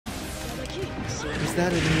Is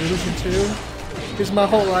that an illusion too? Is my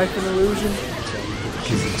whole life an illusion?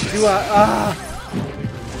 Do I,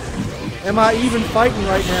 am I even fighting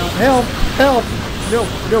right now? Help! Help! No,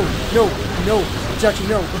 no, no, no! Itachi,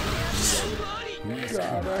 no!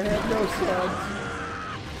 God, I have no sons.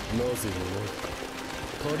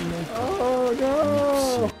 Oh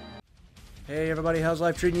no! Hey everybody, how's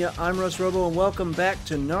life treating you? I'm Russ Robo and welcome back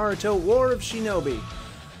to Naruto War of Shinobi.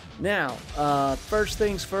 Now, first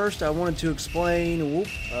things first, I wanted to explain,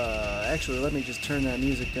 actually let me just turn that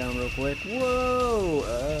music down real quick. Whoa,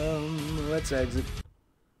 let's exit.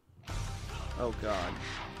 Oh god.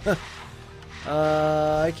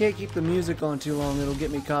 I can't keep the music on too long, it'll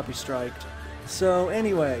get me copy striked. So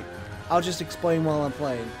anyway, I'll just explain while I'm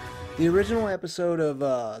playing. The original episode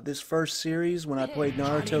of this first series, when I played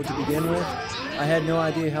Naruto to begin with, I had no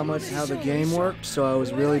idea how the game worked, so I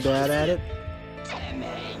was really bad at it.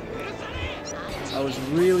 I was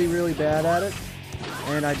really bad at it,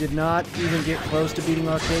 and I did not even get close to beating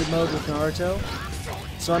arcade mode with Naruto.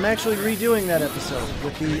 So I'm actually redoing that episode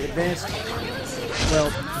with the advanced,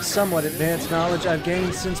 well, somewhat advanced knowledge I've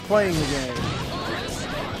gained since playing the game.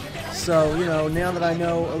 So, you know, now that I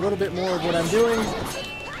know a little bit more of what I'm doing,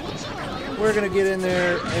 we're going to get in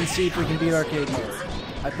there and see if we can beat arcade mode.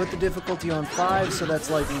 I put the difficulty on 5, so that's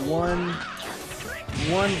like one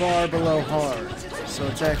bar below hard. So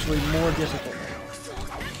it's actually more difficult.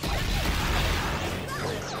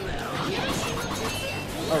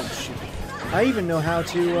 Oh, shoot. I even know how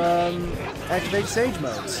to activate Sage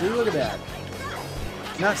Mode. See, look at that.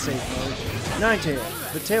 Not Sage Mode. Nine-Tail.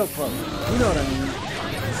 The Tail Cloak. You know what I mean.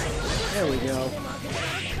 There we go.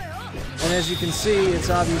 And as you can see, it's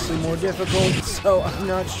obviously more difficult, so I'm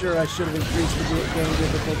not sure I should have increased the game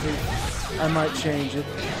difficulty. I might change it.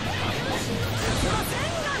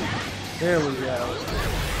 There we go.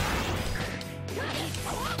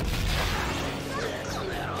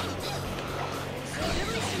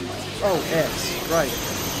 Oh, X, right.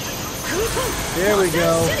 There we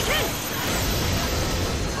go.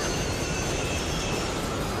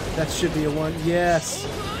 That should be a one. Yes,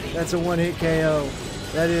 that's a one-hit KO.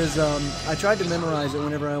 That is, I tried to memorize it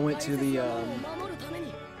whenever I went to the,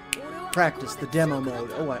 practice, the demo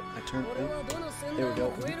mode. Oh, I turned, oh, there we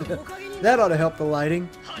go. That ought to help the lighting.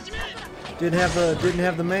 Didn't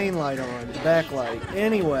have the main light on, the back light.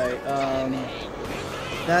 Anyway,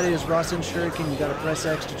 that is Rasen Shuriken. You gotta press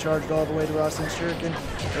X to charge it all the way to Rasen Shuriken,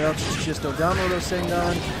 or else it's just Odama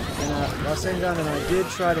Rasengan and Rasengan, and I did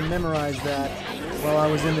try to memorize that while I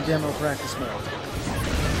was in the demo practice mode.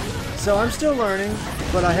 So I'm still learning,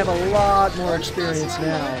 but I have a lot more experience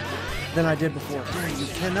now than I did before. You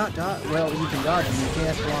cannot dodge. Well, you can dodge them, you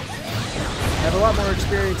can't block them. I have a lot more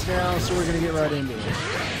experience now, so we're gonna get right into it.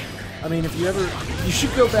 I mean, if you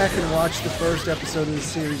should go back and watch the first episode of the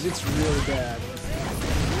series. It's really bad.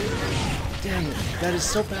 Dang it, that is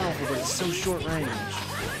so powerful, but it's so short range.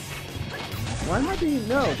 Why am I being...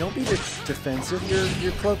 No, don't be defensive.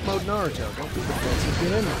 You're cloak mode Naruto. Don't be defensive.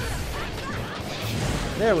 Get in there.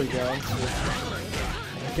 There we go.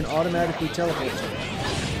 I can automatically teleport to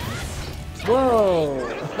her.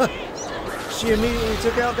 Whoa! She immediately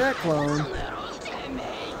took out that clone.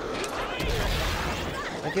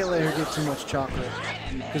 I can't let her get too much chocolate,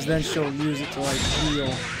 because then she'll use it to, like,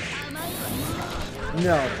 heal.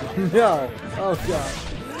 No, no, oh god.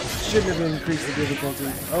 Shouldn't have increased the difficulty.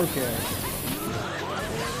 Okay.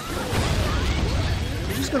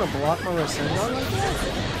 You're just gonna block my Rasengan like that?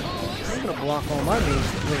 I'm gonna block all my moves,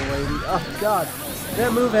 little lady. Oh god.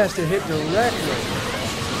 That move has to hit directly.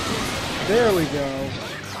 There we go.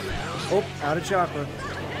 Oh, out of chakra.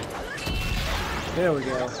 There we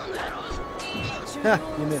go. Ha,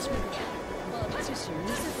 you missed me.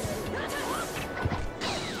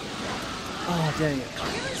 Oh, dang it.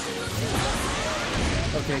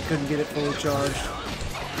 Okay, couldn't get it fully charged.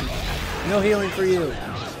 No healing for you.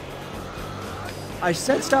 I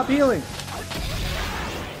said stop healing!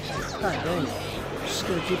 God dang it. I'm just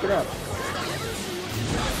gonna keep it up.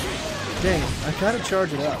 Dang it, I gotta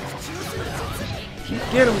charge it up.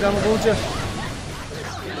 Get him, Gamabuja!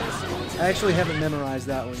 I actually haven't memorized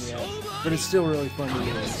that one yet, but it's still really fun to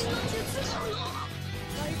use.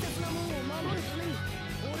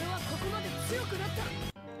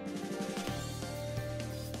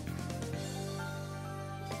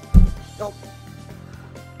 Oh.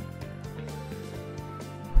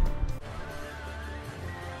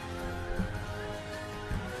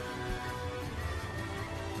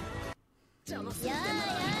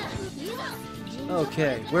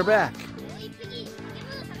 Okay, we're back.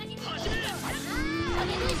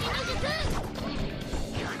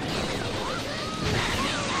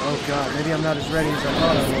 Oh god, maybe I'm not as ready as I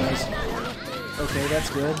thought I was. Okay, that's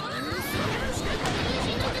good.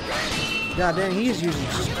 God dang, he is using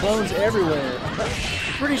just clones everywhere. I'm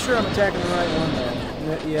pretty sure I'm attacking the right one, though.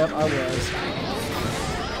 Yep, I was.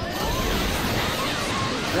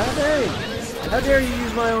 God dang! How dare you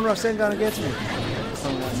use my own Rasengan against me?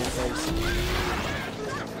 Clone out in my face.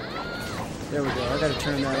 There we go. I gotta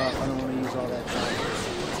turn that off. I don't want to use all that time.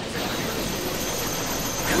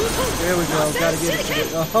 There we go. Gotta get it to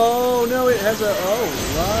the... Oh, no, it has a... Oh,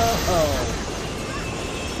 wow.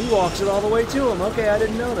 He walks it all the way to him. Okay, I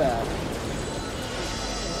didn't know that.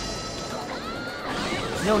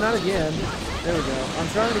 No, not again. There we go. I'm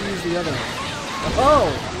trying to use the other one.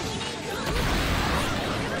 Oh!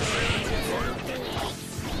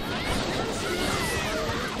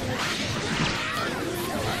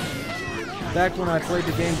 Back when I played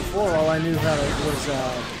the game before, all I knew how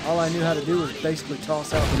to do was basically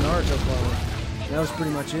toss out the Naruto clone. That was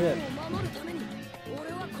pretty much it.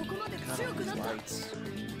 God, these lights.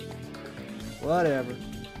 Whatever.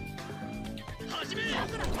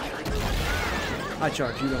 I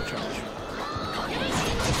charge, you don't charge.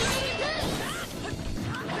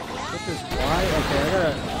 What this Y? Okay,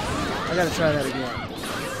 I gotta try that again.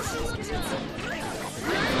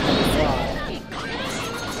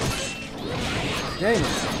 Dang it.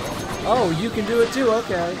 Oh, you can do it too,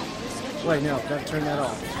 okay. Wait, no, gotta turn that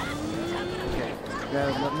off. Okay,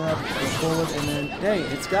 gotta button up, go forward, and then, dang,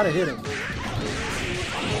 it's gotta hit him.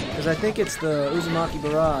 Because I think it's the Uzumaki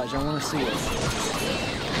barrage, I wanna see it.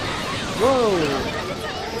 Whoa!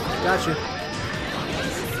 Gotcha.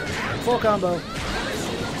 Full combo.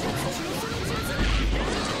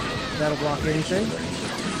 That'll block anything.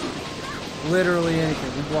 Literally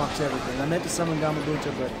anything, he blocks everything. I meant to summon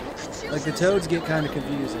Gamabuta, but like the toads get kind of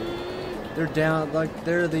confusing. They're down, like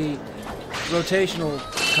they're the rotational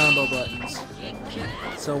combo buttons.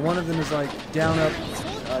 So one of them is like down up,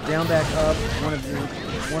 down back up. One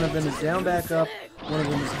of them is down back up. One of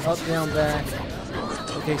them is up down back.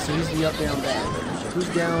 Okay, so he's the up down back. Who's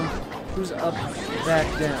down? Who's up back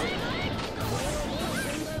down?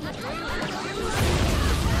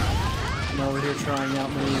 I'm over here trying out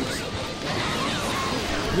moves.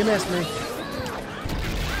 You missed me.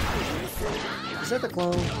 Is that the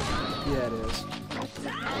clone? Yeah, it is.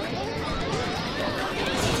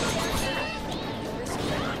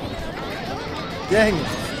 Dang it.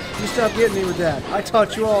 You stop getting me with that. I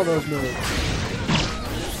taught you all those moves.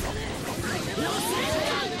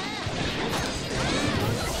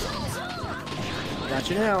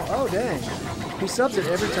 Gotcha now. Oh, dang. He subs it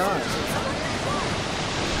every time.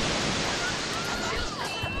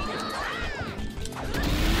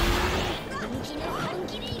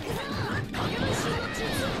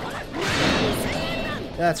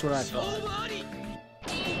 That's what I thought.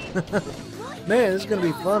 Man, this is going to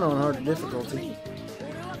be fun on hard difficulty.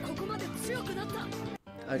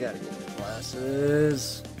 I gotta get the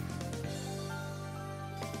glasses.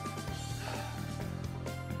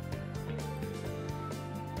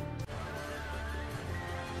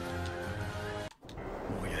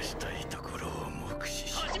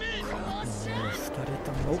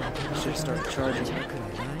 Oh, should start charging.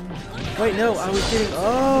 Wait, no, I was getting...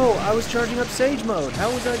 Oh, I was charging up Sage Mode. How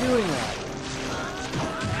was I doing that?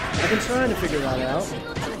 I've been trying to figure that out.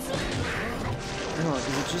 Hang on,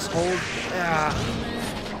 does it just hold... Ah.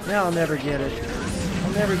 Now I'll never get it.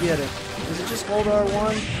 I'll never get it. Does it just hold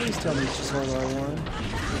R1? Please tell me it's just hold R1.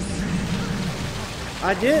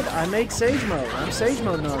 I did. I made Sage Mode. I'm Sage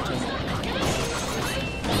Mode Naruto.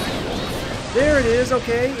 There it is.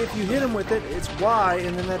 Okay, if you hit him with it, it's Y,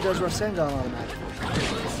 and then that does Rasengan automatically.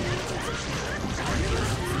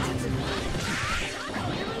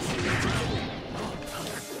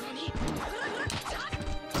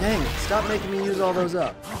 Dang it, stop making me use all those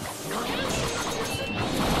up.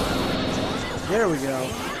 There we go.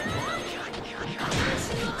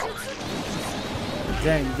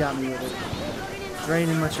 Dang, you got me with it.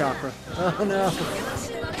 Draining my chakra. Oh no.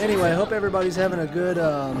 Anyway, I hope everybody's having a good,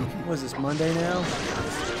 what is this, Monday now?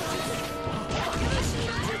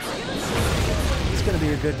 It's gonna be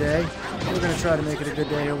a good day. We're gonna try to make it a good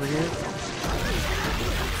day over here.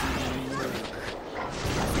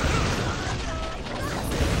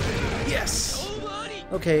 Yes!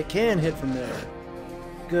 Okay, it can hit from there.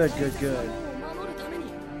 Good, good, good.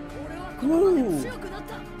 Woo! I'm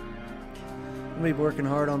gonna be working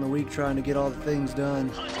hard on the week trying to get all the things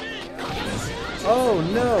done. Oh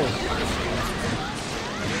no!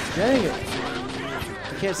 Dang it!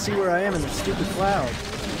 I can't see where I am in the stupid cloud.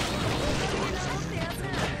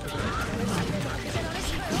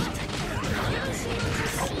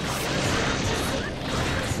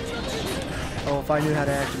 Oh, if I knew how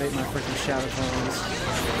to activate my freaking shadow clones.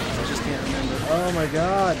 I just can't remember. Oh my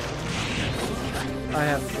god. I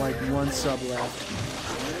have like one sub left.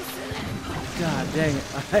 God dang it.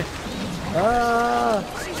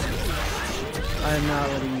 I am not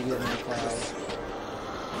letting you get in the cloud.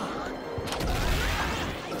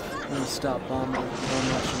 I'm gonna stop bomb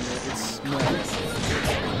rushing it. It's no.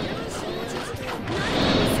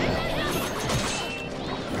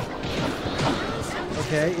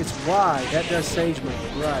 Okay, it's Y. That does Sage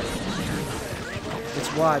mode, right. It's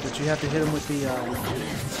Y, but you have to hit him with the, you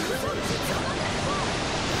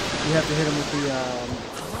have to hit him with the,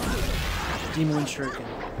 Demon Wind Shuriken.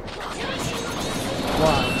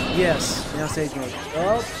 Y. Yes. Now Sage mode.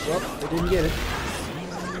 Oh, well, it didn't get it.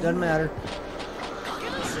 Doesn't matter.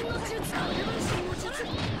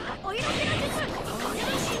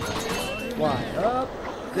 Y. Up.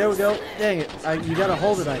 There we go. Dang it. You gotta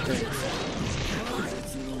hold it, I think.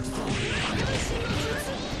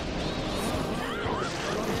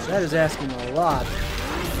 That is asking a lot.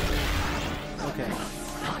 Okay.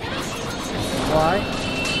 Y.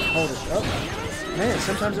 Hold it. Oh. Man,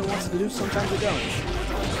 sometimes it wants to do, sometimes it don't.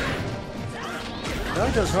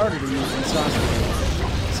 Naruto's harder to use than Sasuke.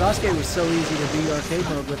 Sasuke was so easy to beat arcade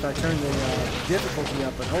mode with. I turned the difficulty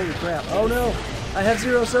up, but holy crap. Oh no! I have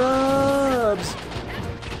 0 subs!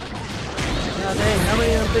 God dang, how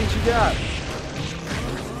many of them things you got?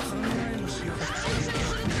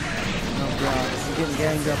 Oh god, I'm getting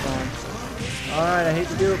ganged up on. Alright, I hate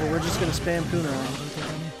to do it, but we're just gonna spam Kunai.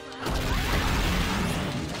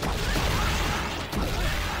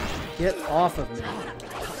 Get off of me.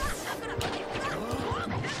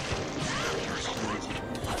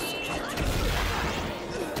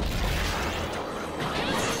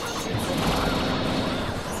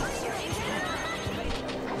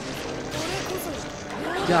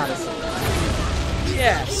 Got it.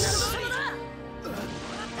 Yes!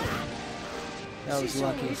 That was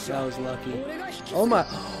lucky. That was lucky. Oh my...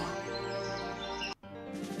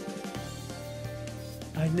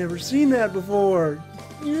 I'd never seen that before.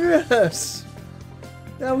 Yes!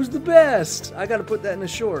 That was the best! I gotta put that in a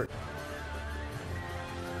short.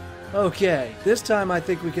 Okay, this time I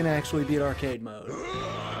think we can actually beat arcade mode.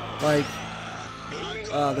 Like,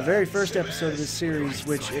 the very first episode of this series,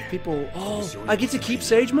 which if people... Oh, I get to keep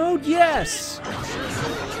Sage mode? Yes!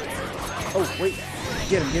 Oh, wait.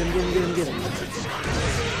 Get him, get him, get him, get him, get him.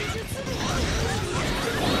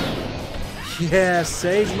 Yes,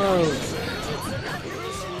 Sage mode.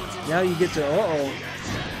 Now you get to... Uh-oh.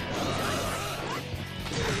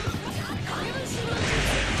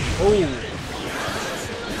 Oh.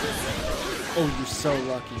 Oh, you're so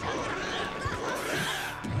lucky.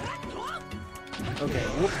 Okay,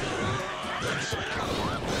 whoop.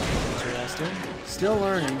 Interesting. Still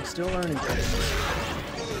learning things.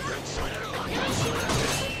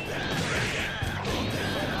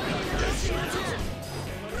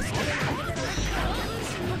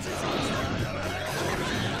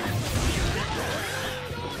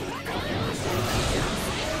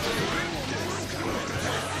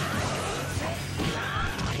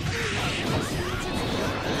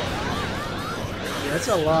 It's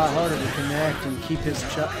a lot harder to connect and keep his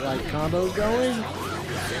like combos going.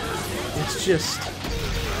 It's just...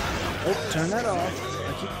 Oh, turn that off.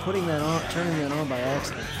 I keep putting that on, turning that on by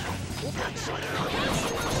accident.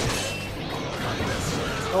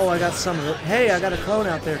 Oh, I got some of it. Hey, I got a clone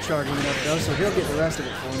out there charging it up though, so he'll get the rest of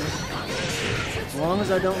it for me. As long as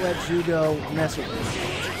I don't let Jugo mess with me.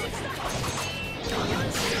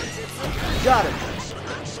 Got it.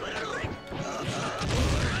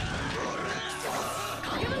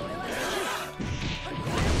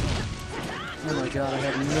 Oh my god, I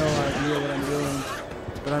have no idea what I'm doing,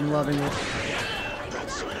 but I'm loving it.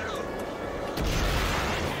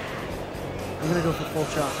 I'm gonna go for full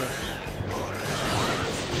chakra.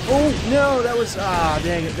 Oh no, that was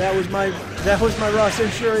dang it, that was my Russ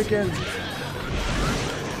and Shuriken.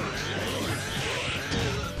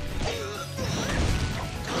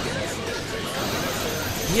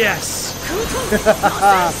 Yes!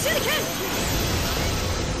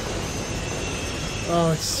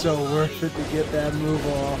 Oh, it's so worth it to get that move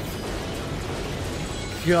off.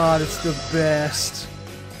 God, it's the best.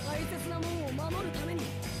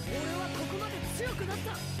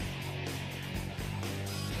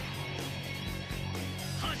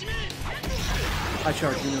 I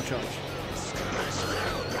charge, you no charge.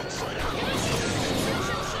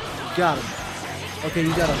 Got him. Okay,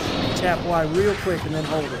 you gotta tap Y real quick and then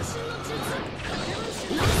hold it.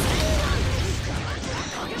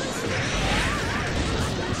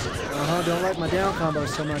 Don't like my down combos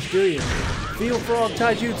so much, do you? Feel Frog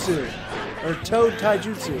Taijutsu. Or Toad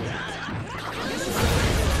Taijutsu.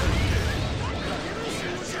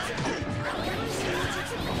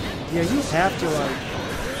 Yeah, you have to, like...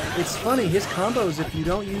 It's funny, his combos, if you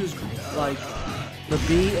don't use, like, the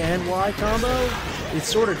B and Y combo, it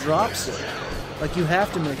sort of drops it. Like, you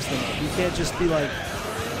have to mix them up. You can't just be like,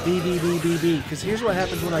 B, B, B, B, B. Because here's what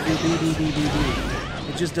happens when I do B, B, B, B, B.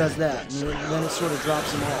 It just does that, and then it sort of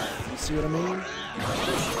drops them off. You see what I mean?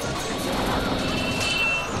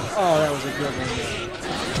 Oh, that was a good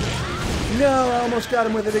one. No, I almost got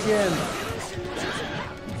him with it again.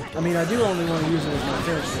 I mean, I do only want to use it as my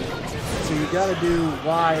finisher. So you got to do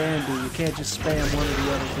Y and B. You can't just spam one or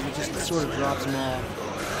the other because it just sort of drops them off.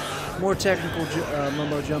 More technical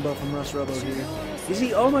mumbo jumbo from Russ Robo here. Is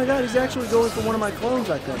he? Oh my God! He's actually going for one of my clones.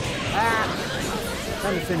 I think. Ah!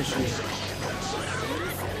 Time to finish here.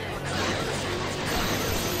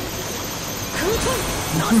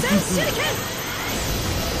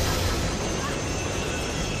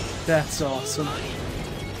 That's awesome.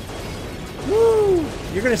 Woo!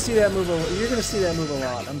 You're gonna see that move. You're gonna see that move a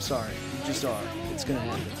lot. I'm sorry. You just are. It's gonna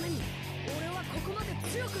happen.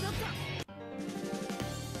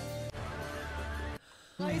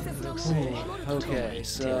 Okay,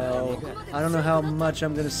 so I don't know how much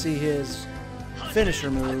I'm gonna see his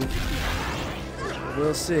finisher move.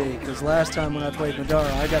 We'll see, because last time when I played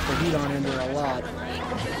Madara, I got the heat on Ender a lot.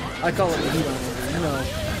 I call it the heat on Ender, you know,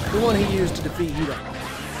 the one he used to defeat heat on.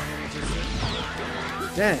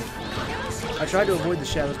 Dang. I tried to avoid the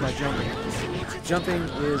shadows by jumping. Jumping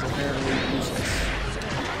is apparently useless.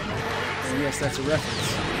 And yes, that's a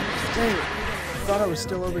reference. Dang it. I thought I was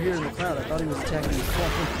still over here in the crowd. I thought he was attacking the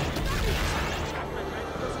clown.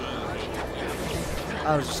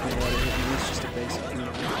 I was just going to let it hit me. It's just a basic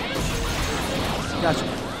move. Gotcha.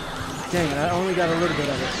 Dang it, I only got a little bit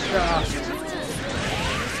of it. Ah.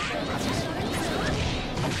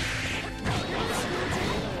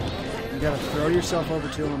 You gotta throw yourself over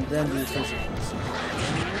to him, then do physicals.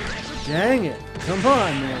 Dang it! Come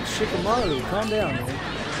on, man. Shikamaru, calm down, man.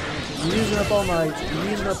 I'm using up all my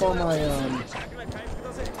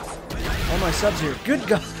subs here. Good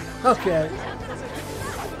God. Okay.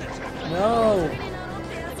 No.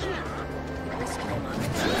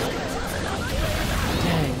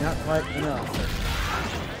 Dang, not quite enough.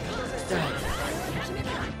 Dang.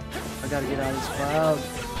 I gotta get out of this cloud.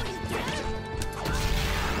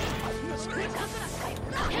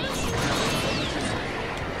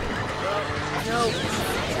 No.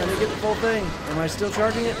 Can I get the full thing? Am I still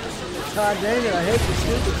charging it? God dang it, I hate the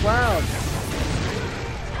stupid cloud.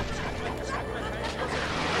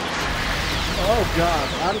 Oh God,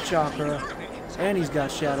 out of chakra. And he's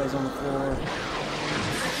got shadows on the floor.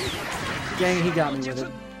 Dang it, he got me with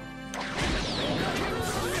it.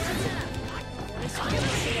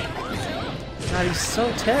 God, he's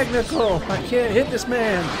so technical. I can't hit this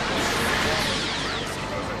man.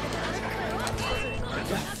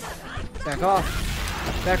 Back off.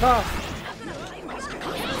 Back off.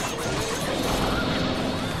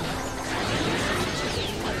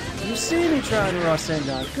 You see me trying to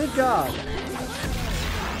Rasengan. Good God.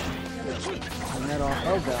 Turn that off.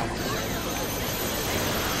 Oh God.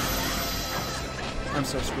 I'm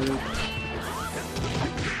so screwed.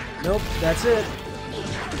 Nope, that's it.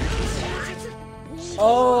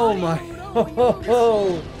 Oh my.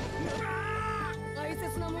 Oh.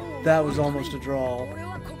 That was almost a draw.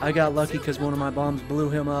 I got lucky because one of my bombs blew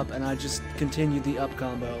him up and I just continued the up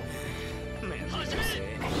combo.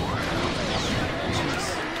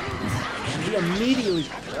 He immediately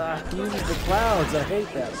uses the clouds. I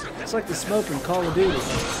hate that. It's like the smoke in Call of Duty.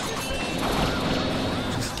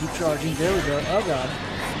 Just keep charging. There we go. Oh God.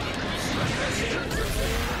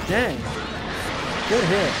 Dang. Good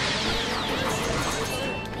hit.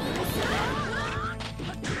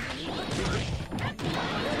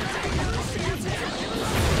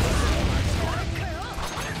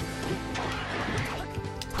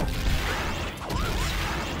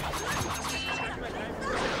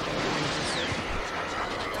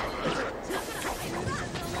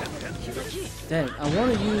 Dang, I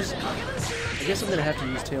want to use... I guess I'm going to have to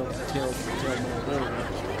use tail more. There we go.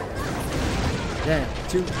 Dang,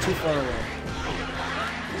 too far away.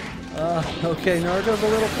 Okay, Naruto's a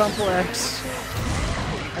little complex.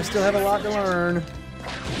 I still have a lot to learn.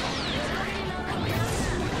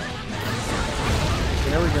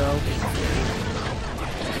 There we go.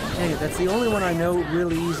 Dang it, that's the only one I know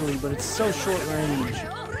really easily, but it's so short range.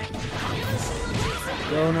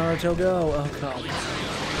 Go, Naruto, go. Oh, God.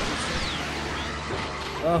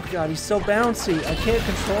 Oh God, he's so bouncy. I can't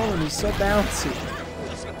control him. He's so bouncy.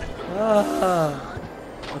 Ah.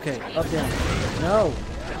 Okay, up, down. No.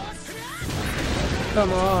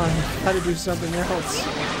 Come on. Gotta do something else.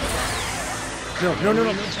 No.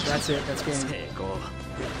 That's it. That's game.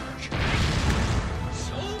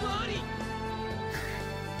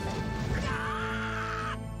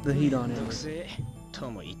 the heat on him. Oh shit,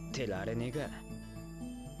 I gotta mute that.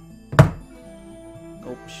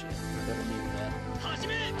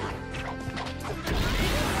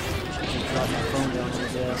 Drop my phone down on the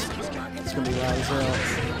desk. It's gonna be loud as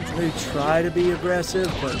hell. Maybe try to be aggressive,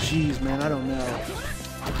 but jeez, man, I don't know.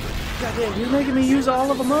 Goddamn, you're making me use all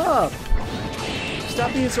of them up.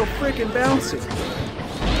 Stop being so freaking bouncy.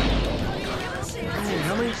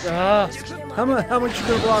 Man, how much you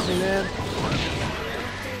gonna block me, man?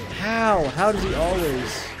 How? How does he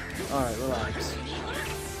always? All right, relax.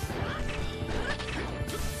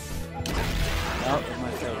 Out of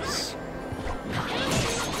my face.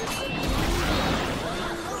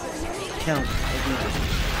 Count again.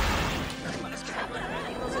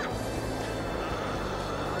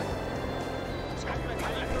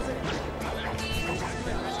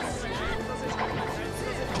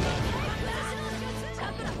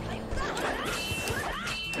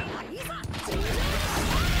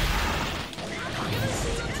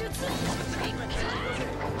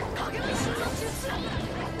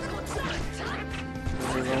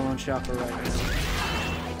 We're low on chakra right now.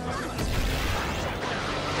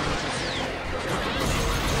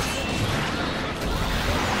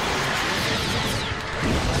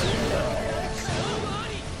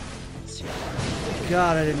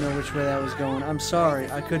 God, I didn't know which way that was going. I'm sorry.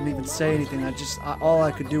 I couldn't even say anything. All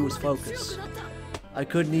I could do was focus. I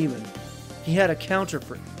couldn't even. He had a counter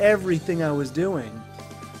for everything I was doing.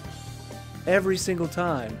 Every single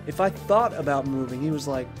time. If I thought about moving, he was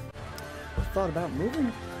like, "You thought about moving?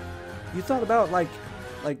 You thought about, like,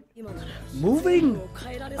 moving?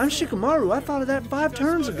 I'm Shikamaru. I thought of that 5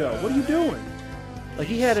 turns ago. What are you doing?" Like,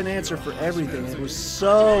 he had an answer for everything. It was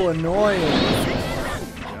so annoying.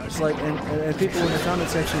 It's like, and people in the comment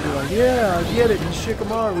section would be like, "Yeah, I get it, he's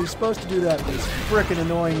Shikamaru, he's supposed to do that," but it's frickin'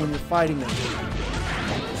 annoying when you're fighting him.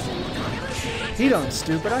 He done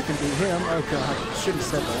stupid, I can beat him. Oh god, shouldn't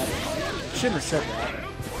have said that. Shouldn't have said that.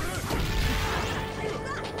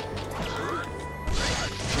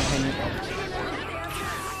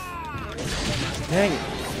 Dang it.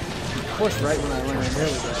 Pushed right when I landed. There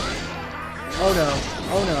we go. Oh no,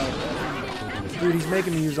 oh no. Dude, he's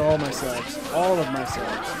making me use all my subs. All of my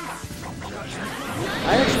subs.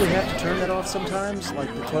 I actually have to turn that off sometimes,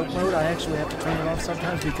 like the cloak mode. I actually have to turn it off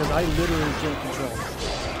sometimes because I literally can't control it.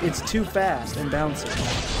 It's too fast and bouncy.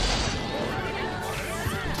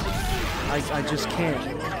 I just can't.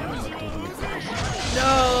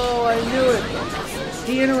 No, I knew it.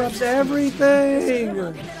 He interrupts everything.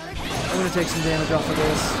 I'm going to take some damage off of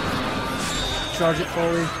this. Charge it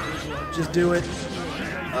fully. Just do it.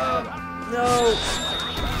 No.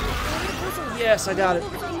 Yes, I got it.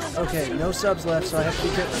 Okay, no subs left, so I have to be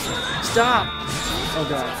careful. Stop! Oh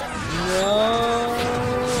god. No.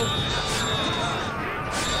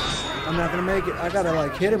 I'm not gonna make it. I gotta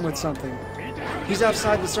like hit him with something. He's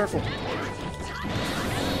outside the circle.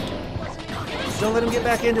 Don't let him get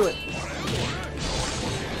back into it.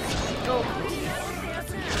 Go.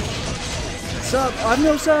 Sub. I have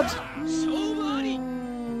no subs.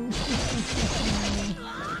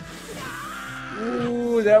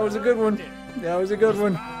 Ooh, that was a good one. That was a good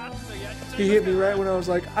one. He hit me right when I was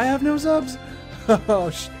like, I have no subs.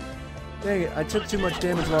 Oh, dang it. I took too much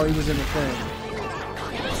damage while he was in the thing.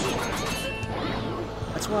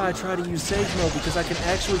 That's why I try to use Sage Mode, because I can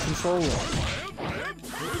actually control it.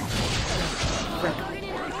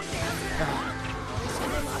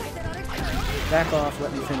 Back off,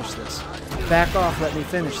 let me finish this. Back off, let me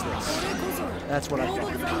finish this. That's what I think.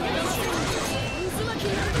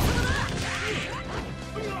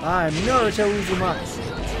 I'm Naruto Uzumaki.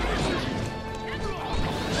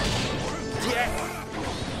 Yeah.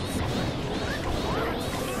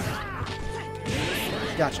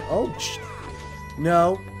 Gotcha. Oh,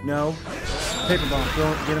 no, no. Paper bomb.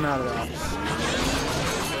 Get him out of there.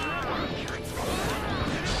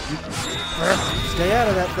 Stay out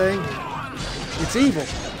of that thing. It's evil.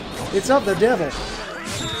 It's of the devil.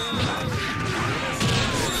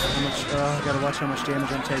 I gotta watch how much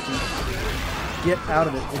damage I'm taking. Get out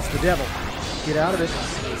of it. It's the devil. Get out of it.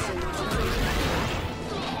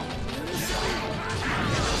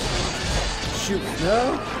 Shoot.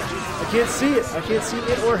 No. I can't see it. I can't see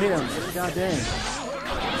it or him. God dang.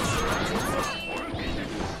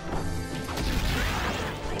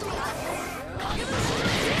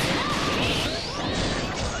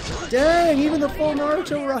 Dang, even the full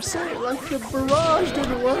Naruto Russ, like the barrage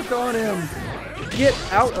didn't work on him. Get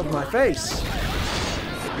out of my face.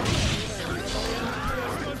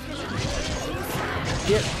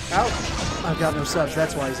 Get out. I've got no subs.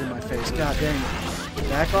 That's why he's in my face. God dang it.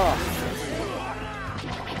 Back off.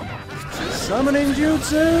 Summoning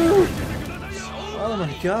Jutsu. Oh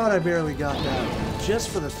my god, I barely got that. Just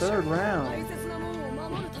for the third round.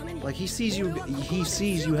 Like, he sees you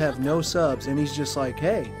have no subs, and he's just like,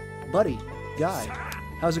 hey, buddy, guy,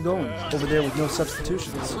 how's it going over there with no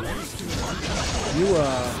substitutions? You,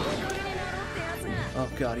 oh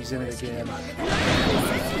god, he's in it again.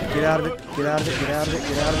 Get out of it, get out of it, get out of it,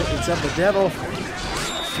 get out of it. It's up the devil.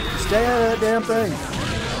 Stay out of that damn thing.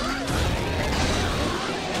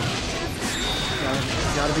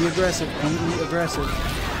 Gotta be aggressive, be aggressive.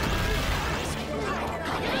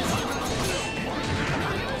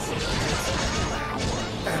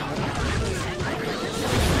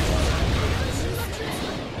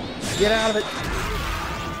 Get out of it.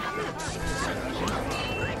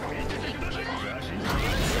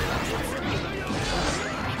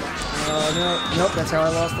 Oh, no. Nope, that's how I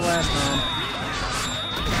lost the last time.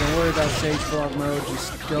 Don't worry about Sage Frog mode,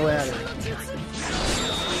 just go at it.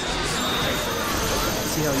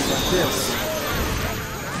 Let's see how you got this.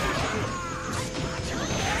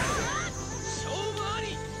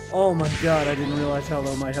 Oh my god, I didn't realize how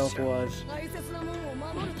low my health was.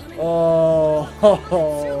 Oh,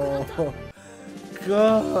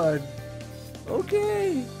 god.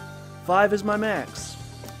 Okay. 5 is my max.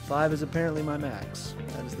 5 is apparently my max.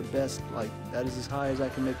 That is the best, like, that is as high as I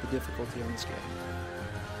can make the difficulty on this game.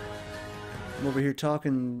 I'm over here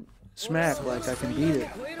talking smack like I can beat it.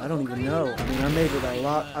 I don't even know. I mean, I made it a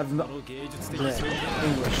lot.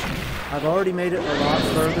 English. I've already made it a lot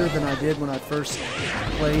further than I did when I first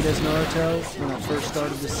played as Naruto, when I first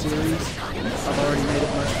started this series. I've already made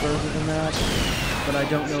it much further than that, but I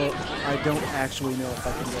don't know, I don't actually know if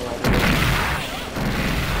I can go all the way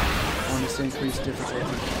on this increased difficulty.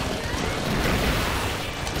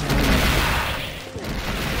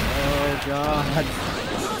 Oh god.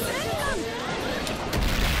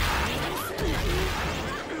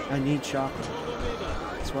 I need chocolate.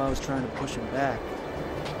 That's why I was trying to push him back.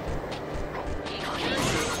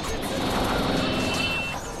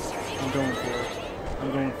 I'm going for it.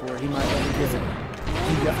 I'm going for it. He might let me get it.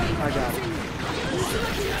 I got it.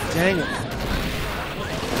 Dang it.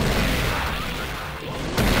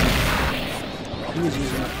 He was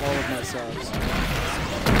using up all of my subs.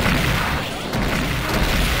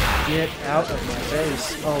 Get out of my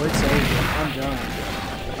face. Oh, it's over. I'm done.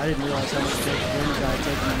 I didn't realize how much damage I had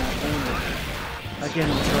taken in that corner. I can't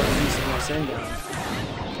even try to use the Rasengan.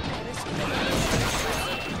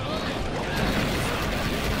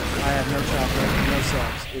 I have no chocolate, no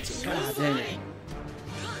subs. It's a god dang it.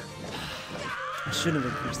 I shouldn't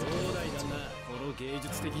have increased the difficulty.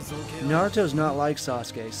 Naruto's not like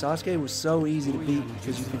Sasuke. Sasuke was so easy to beat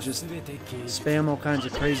because you could just spam all kinds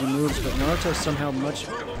of crazy moves, but Naruto's somehow much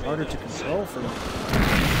harder to control for me.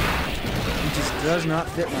 He just does not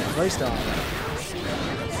fit my playstyle.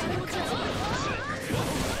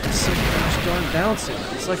 He's so gosh darn bouncy.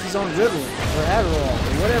 It's like he's on Ritalin or Adderall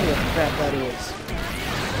or whatever the crap that is.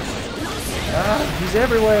 Ah, he's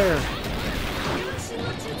everywhere.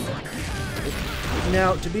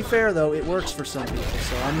 Now, to be fair though, it works for some people,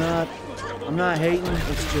 so I'm not hating.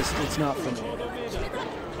 It's just, it's not for me.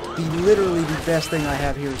 Literally the best thing I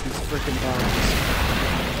have here is these freaking bombs.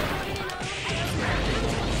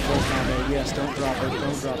 Yes, don't drop it,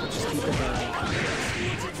 just keep it down.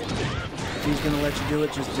 If he's gonna let you do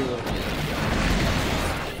it, just do it.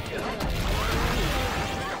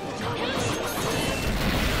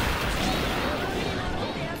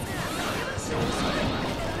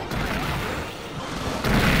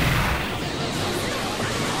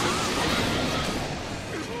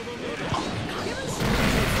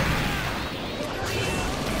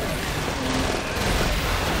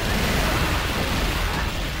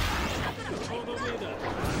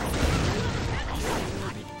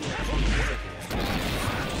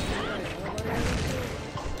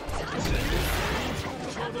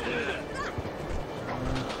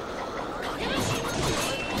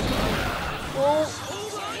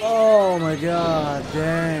 Oh my god,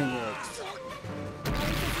 dang it.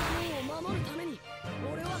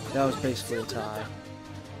 That was basically a tie.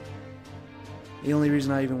 The only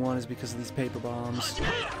reason I even won is because of these paper bombs.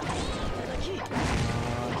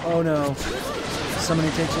 Oh no.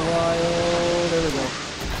 Summoning takes a while. There we go.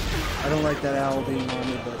 I don't like that owl being on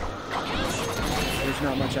me, but there's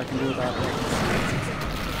not much I can do about that.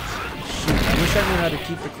 Shoot, I wish I knew how to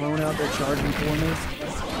keep the clone out there charging for me.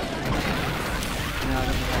 Now I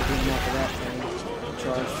don't know how to get him off of that thing.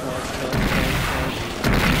 Charge.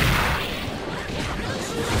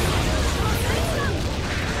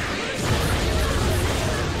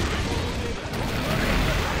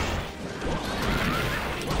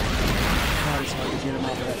 God, it's hard to get him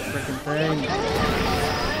off of that frickin' thing.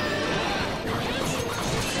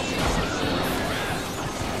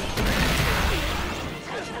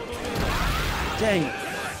 Dang it.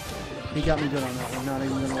 He got me good on that one, not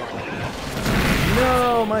even gonna lie.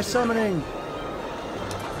 No, my summoning!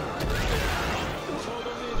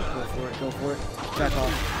 Go for it, go for it. Back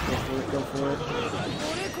off. Go for it, go for it.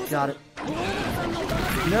 Got it.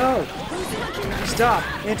 No! Stop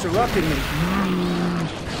interrupting me!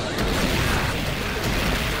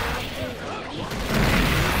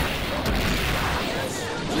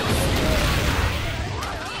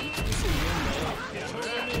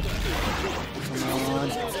 Come on.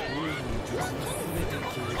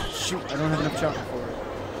 Shoot, I don't have enough chocolate for it.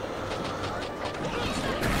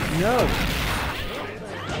 No!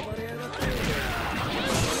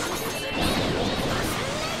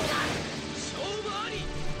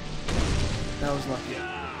 That was lucky.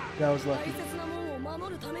 That was lucky.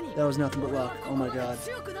 That was nothing but luck. Oh my god.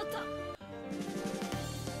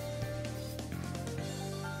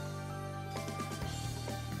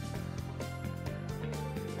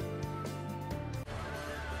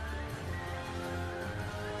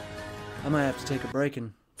 I might have to take a break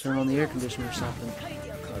and turn on the air conditioner or something.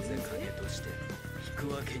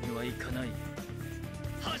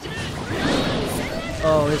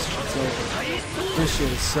 Oh, this shit's over. This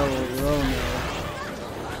shit is so over. Oh no.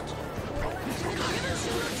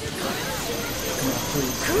 Come on,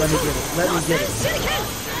 please. Let me get it. Let me get it.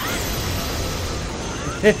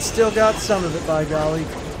 It's still got some of it, by golly.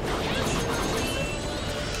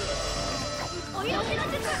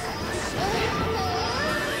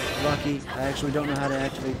 Lucky. I actually don't know how to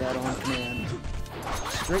activate that on command.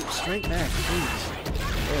 Straight back, please.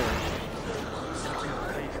 There.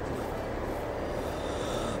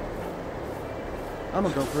 I'm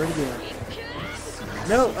gonna go for it again.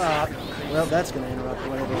 No, well, that's gonna interrupt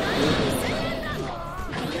whatever I do.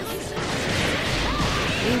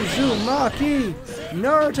 Uzumaki!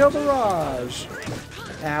 Naruto Barrage!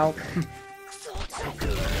 Ow.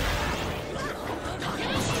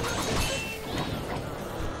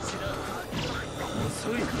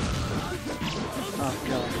 Oh,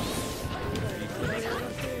 God.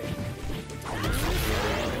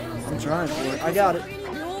 I'm trying for it. I got it.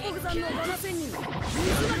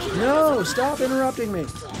 No! Stop interrupting me!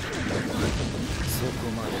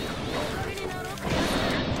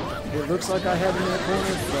 It looks like I have him in the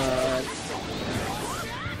corner, but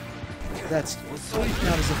that's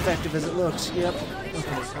not as effective as it looks. Yep.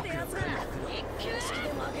 Okay.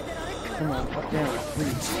 Come on, up, down,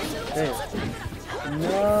 please. There.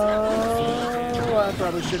 No! I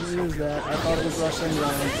probably shouldn't use that. I thought it was rushing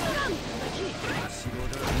down.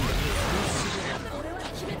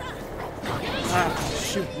 Ah,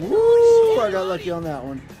 shoot. Woo! I got lucky on that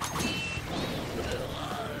one.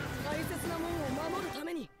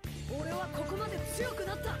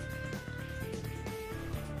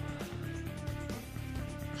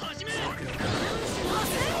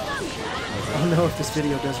 I don't know if this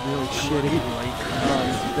video does really shitty,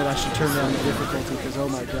 that I should turn down the difficulty, because oh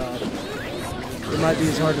my god. It might be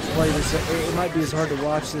as hard to play this, it might be as hard to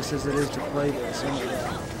watch this as it is to play this. Oh my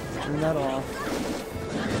god. Turn that off.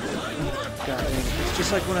 God, it's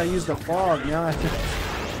just like when I used the fog. Now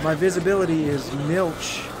my visibility is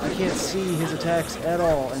nilch. I can't see his attacks at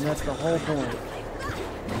all, and that's the whole point.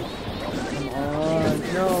 Come on.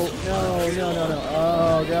 No.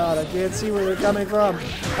 Oh god, I can't see where they're coming from.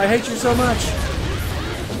 I hate you so much.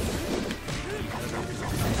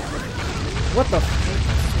 What the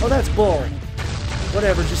f— oh, that's bull.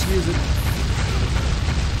 Whatever, just use it.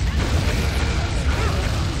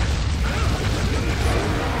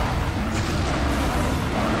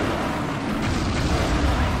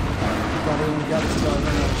 Probably only got this till I run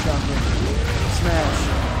out of shotgun. Smash.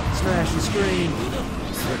 Smash the screen.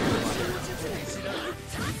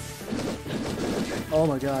 Oh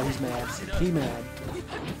my god, he's mad. He mad.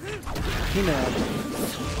 He mad.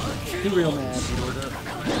 He real mad.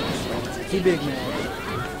 He big mad.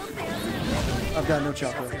 I've got no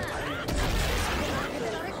chocolate.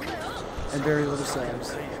 And very little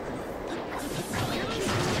subs.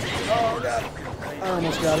 Oh god. I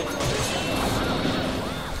almost got it.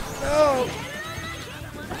 No!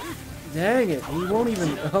 Dang it. He won't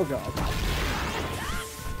even— oh god.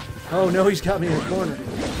 Oh no, he's got me in the corner.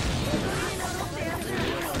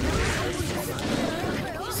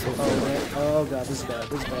 Oh man. Oh god, this is bad.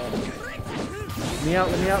 This is bad. Let me out,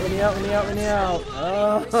 let me out, let me out, let me out, let me out.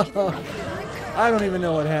 Oh, I don't even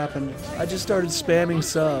know what happened. I just started spamming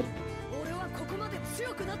sub.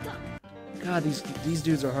 God, these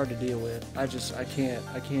dudes are hard to deal with. I can't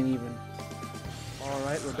even.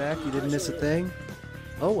 Alright, we're back. You didn't miss a thing.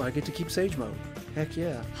 Oh, I get to keep Sage Mode. Heck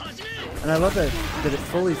yeah. And I love that it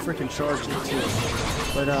fully freaking charged it too.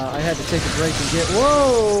 But I had to take a break and get—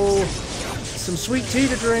 whoa! Some sweet tea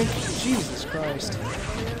to drink. Jesus Christ.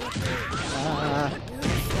 Ah.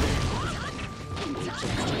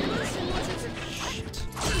 Shit.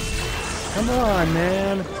 Come on,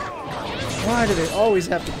 man. Why do they always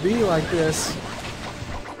have to be like this?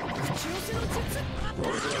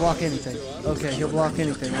 Block anything. Okay, he'll block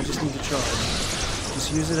anything. I just need to charge.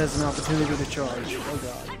 Just use it as an opportunity to charge. Oh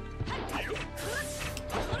god.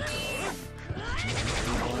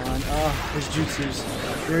 Come on. Ah, there's jutsus.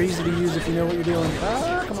 They're easy to use if you know what you're doing.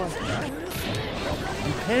 Ah, come on.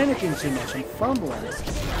 I'm panicking too much. I'm fumbling.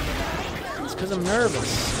 It's because I'm nervous.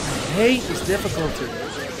 I hate this difficulty.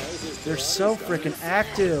 They're so freaking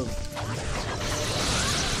active.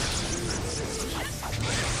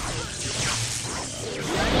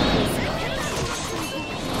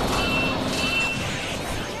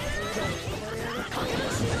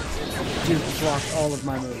 Dude, he blocked all of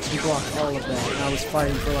my moves. He blocked all of that, and I was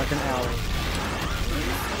fighting for like an hour.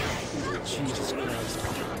 Jesus Christ.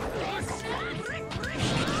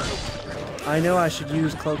 I know I should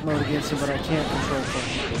use cloak mode against him, but I can't control cloak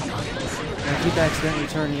mode. And I keep accidentally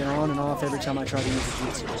turning it on and off every time I try to use the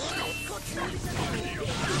jutsu.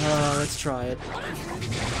 Let's try it. Oh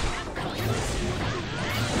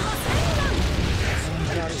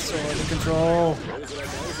god, it's so hard to control.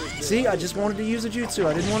 See, I just wanted to use a jutsu.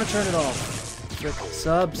 I didn't want to turn it off.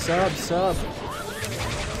 Sub. Okay,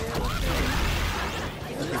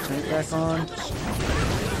 turn it back on.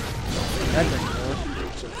 That doesn't work.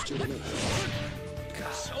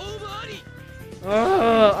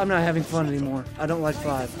 I'm not having fun anymore. I don't like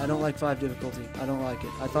 5. I don't like 5 difficulty. I don't like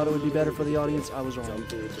it. I thought it would be better for the audience. I was wrong. I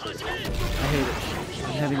hate it.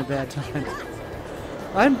 I'm having a bad time.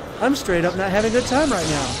 I'm straight up not having a good time right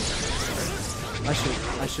now. I should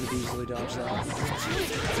have easily dodged that.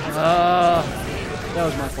 That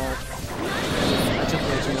was my fault. I took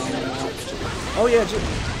way too long now. Oh yeah,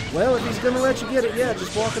 well, if he's gonna let you get it, yeah,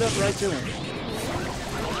 just walk it up right to him.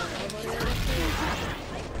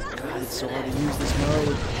 God, it's so hard to use this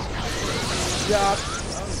mode. Stop.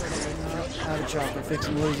 Out of chocolate, fix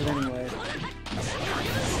and lose it anyway.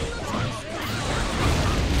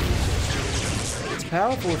 It's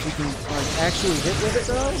powerful if you can like actually hit with it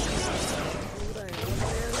though.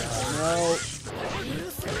 No.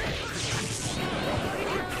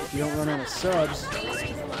 If you don't run out of subs.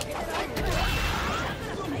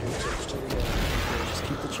 Just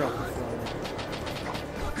keep the chocolate flowing.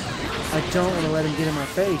 I don't want to let him get in my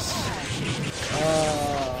face.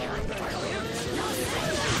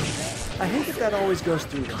 I hate that always goes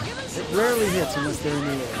through them. It rarely hits unless they're in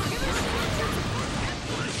the air.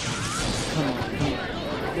 Come on.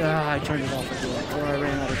 I turned it off again. Or I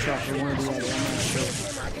ran out of chocolate. One or the other. I'm not sure.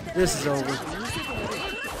 This is over.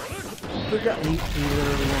 He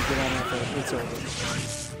literally won't get on that thing. It's over.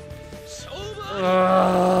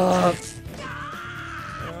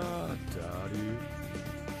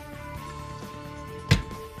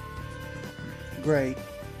 Great.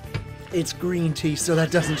 It's green tea, so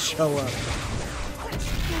that doesn't show up.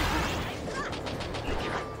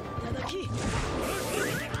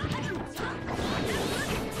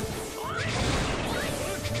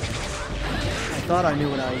 I thought I knew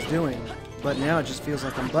what I was doing, but now it just feels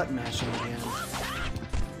like I'm button mashing again.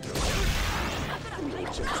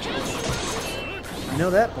 I know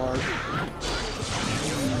that part.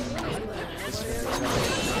 This is very tough.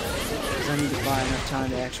 Because I need to buy enough time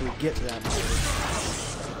to actually get to that part.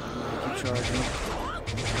 Keep charging.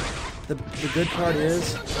 The good part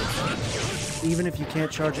is, even if you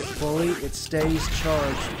can't charge it fully, it stays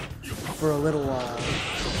charged for a little while.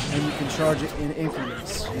 And you can charge it in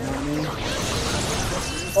increments, you know what I mean?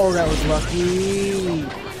 Oh, that was lucky!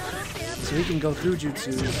 So he can go through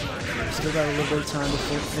jutsus. Still got a little bit of time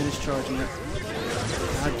before finish charging it.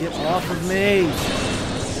 God, get off of me!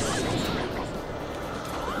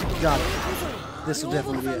 Got it. This will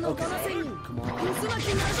definitely be it. Okay. Come on.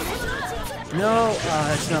 No!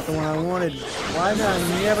 That's not the one I wanted. Why did I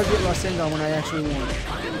never get Rasengan when I actually want it?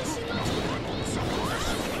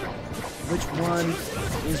 Which one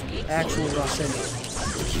is actual Rasengan?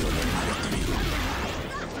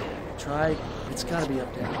 Try. It's gotta be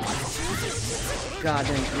up there. God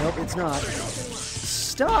dang it. Nope, it's not.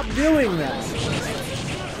 Stop doing that!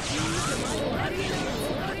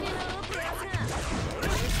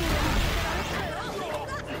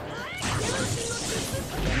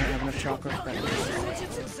 I don't have enough chocolate.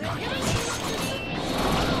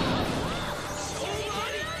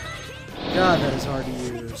 God, that is hard to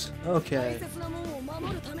use. Okay.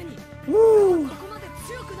 Woo!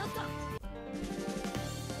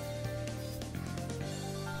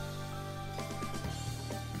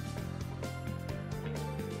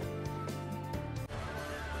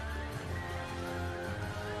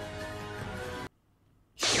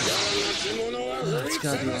 It's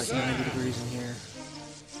gotta be like 90 degrees in here.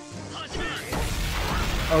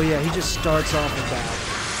 Oh yeah, he just starts off with that.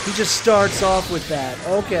 He just starts off with that.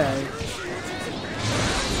 Okay.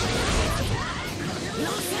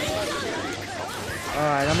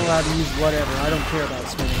 Alright, I'm allowed to use whatever. I don't care about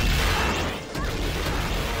spinning.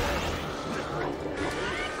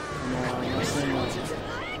 Come on, let's send those.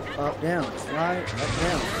 Up, down, right, up,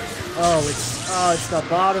 down. Oh, it's the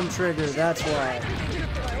bottom trigger, that's why.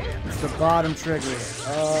 It's the bottom trigger.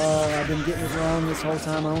 Oh, I've been getting it wrong this whole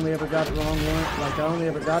time. I only ever got it wrong once. Like, I only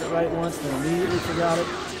ever got it right once, then immediately forgot it.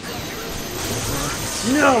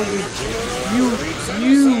 No! You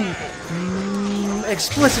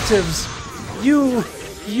explicitives! You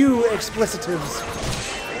explicitives!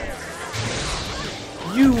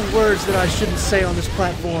 You words that I shouldn't say on this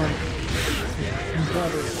platform.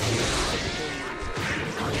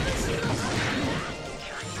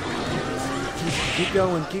 Keep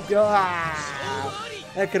going, keep going. Ah,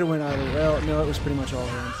 that could have went either. Well, no, it was pretty much all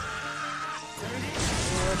him.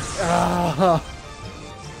 Ah.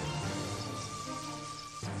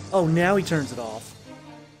 Oh, now he turns it off.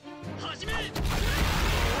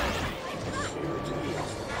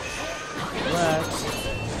 Relax.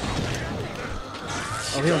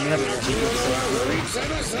 Oh, he'll never let me get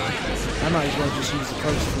safe. I might as well just use the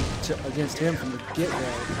post against him from the get-go.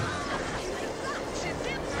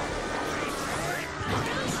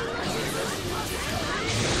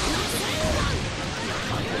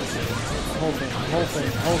 Whole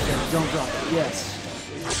thing, don't drop it. Yes.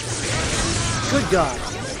 Good God.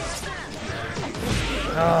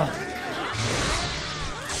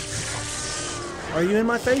 Are you in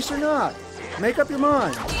my face or not? Make up your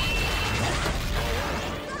mind.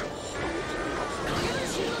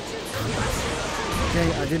 Okay,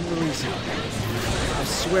 I didn't release it. I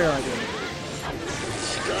swear I didn't.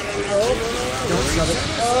 Oh, don't sub it.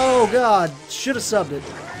 Oh God, should have subbed it.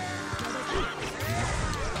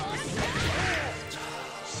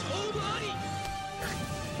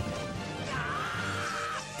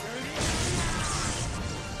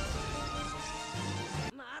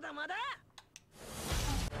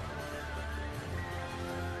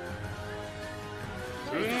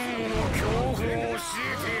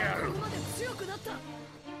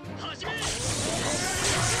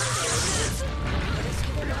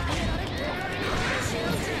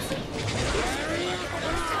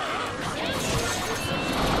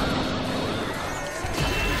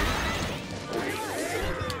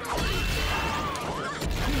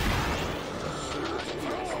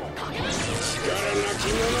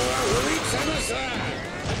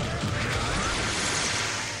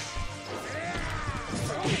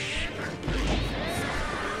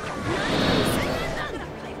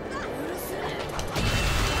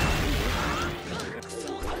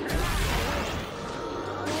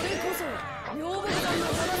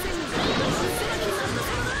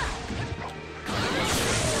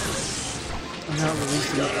 I'm not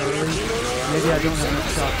releasing it early. Maybe I don't have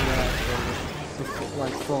enough shot for that,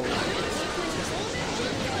 like full.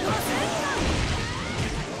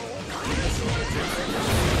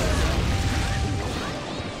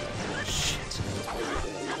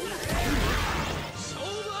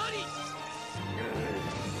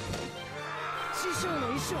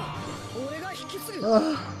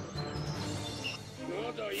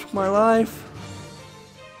 My life.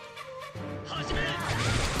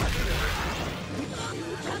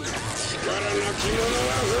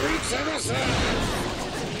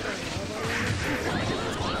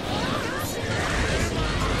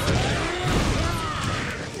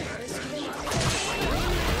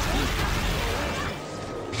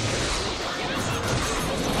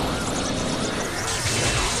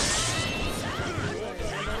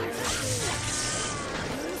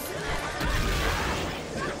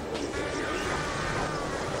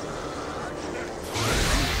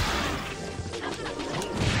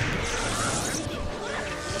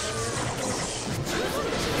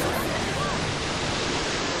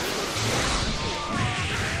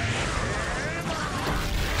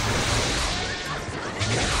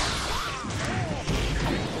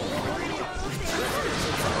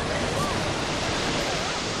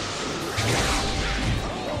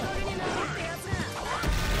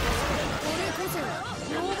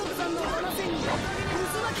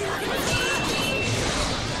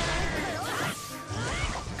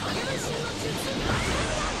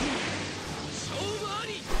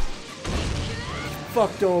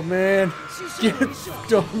 Fucked old man. Get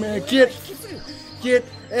fucked old man. Get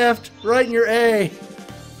effed right in your A.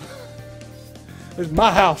 This is my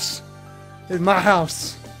house. This is my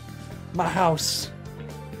house. My house.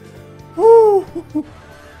 Woo!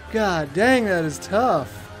 God dang, that is tough.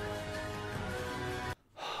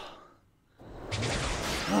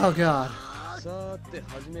 Oh god.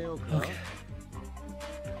 Okay.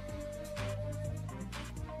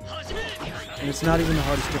 And it's not even the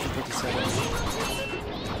hardest difficulty setting.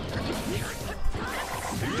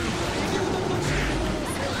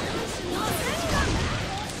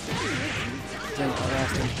 Dang, I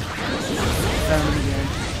lost him. Found him again.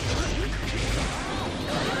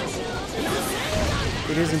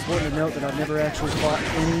 It is important to note that I've never actually fought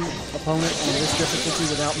any opponent on this difficulty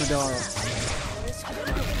without Madara.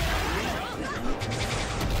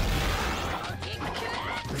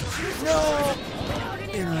 No!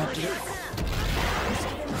 Interrupted it.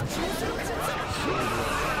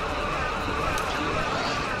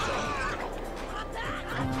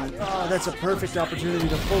 Oh, that's a perfect opportunity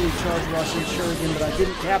to fully charge Russian Shuriken, but I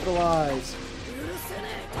didn't capitalize.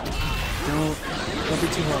 Don't be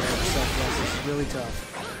too hard on yourself, Russ. This is really tough.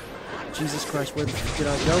 Jesus Christ, where the f did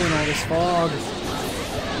I go in all this fog?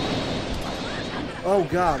 Oh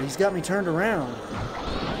god, he's got me turned around.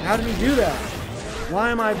 How did he do that? Why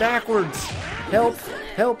am I backwards? Help!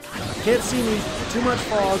 Help! Can't see me. Too much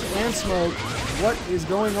fog and smoke. What is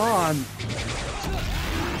going on?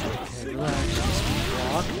 Okay, relax. Just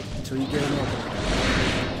walk until you get another.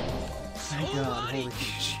 Thank God. Holy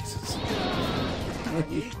Jesus.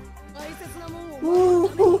 Ooh,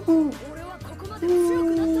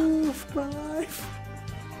 five.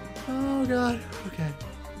 Oh God. Okay.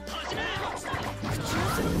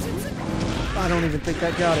 I don't even think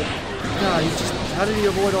that got it. God, he just. How did he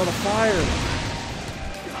avoid all the fire?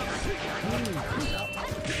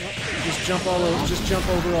 Just jump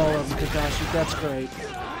over all of them, Kakashi. That's great.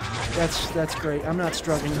 That's great. I'm not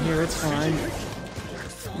struggling here. It's fine.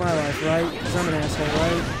 My life, right? Because I'm an asshole,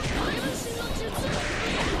 right?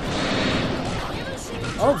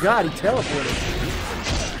 Oh God, he teleported.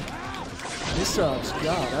 This sucks.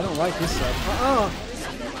 God, I don't like this stuff.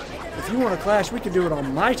 If you want to clash, we can do it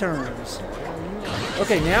on my terms.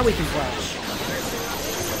 Okay, now we can clash.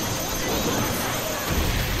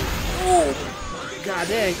 Oh, God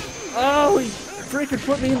dang. Oh, he freaking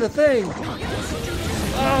put me in the thing.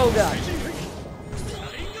 Oh, God.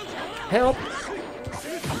 Help.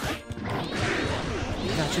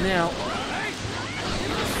 Got you now.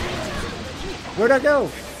 Where'd I go?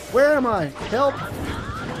 Where am I? Help.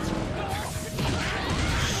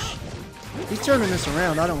 He's turning this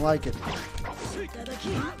around. I don't like it.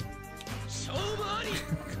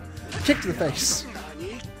 Kick to the face.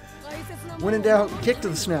 When in doubt, kick to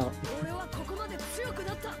the snout.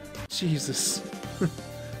 Jesus.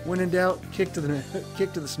 When in doubt, kick to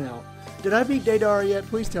the snout. Did I beat Deidara yet?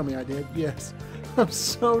 Please tell me I did. Yes. I'm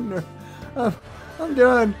so nervous. I'm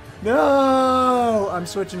done. No! I'm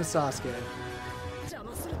switching to Sasuke.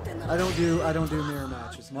 I don't do mirror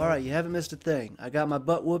matches. No. Alright, you haven't missed a thing. I got my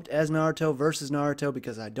butt whooped as Naruto versus Naruto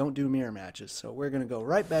because I don't do mirror matches. So we're going to go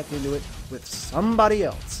right back into it with somebody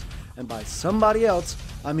else. And by somebody else,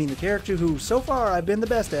 I mean the character who so far I've been the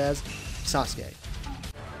best as, Sasuke.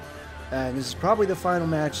 And this is probably the final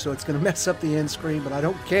match, so it's going to mess up the end screen, but I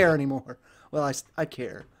don't care anymore. Well, I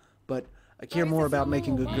care, but I care more about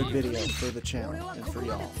making a good video for the channel and for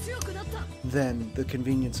y'all than the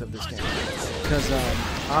convenience of this game. Because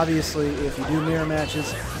obviously, if you do mirror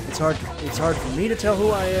matches, it's hard for me to tell who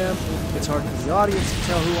I am. It's hard for the audience to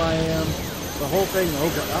tell who I am. The whole thing. Oh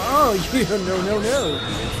God! Oh, yeah, no!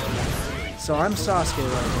 So I'm Sasuke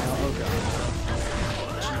right now. Oh God!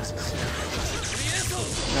 Jesus!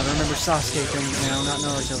 Gotta remember Sasuke things now, not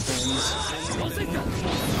Naruto things.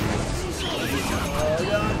 Oh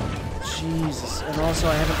God! Jesus. And also,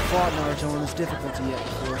 I haven't fought Naruto on this difficulty yet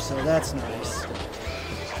before, so that's nice.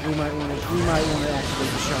 We might want to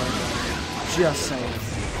activate the Sharingan. Just saying.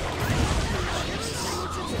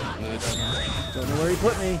 Jesus. Don't know where he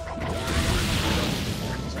put me.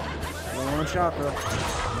 Low on chakra.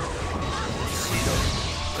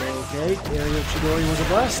 Okay, aerial Chidori was a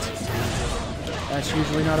bust. That's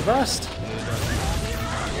usually not a bust.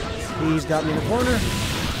 He's got me in the corner.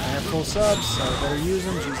 I have full subs, so I better use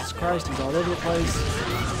him. Jesus Christ, he's all over the place.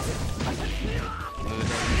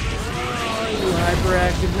 Oh, you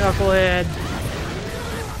hyperactive knucklehead.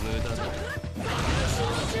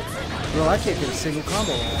 Bro, I can't get a single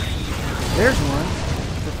combo off. There's one.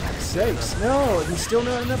 For fuck's sakes. No, he's still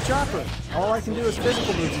not enough chakra. All I can do is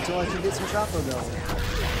physical moves until I can get some chakra going.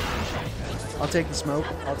 I'll take the smoke.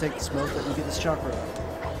 Let me get this chakra out.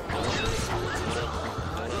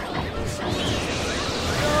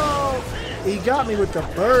 He got me with the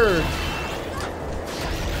bird.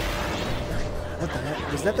 What the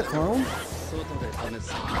heck? Was that the clone? Dang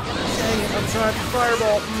it, I'm trying for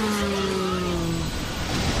fireball.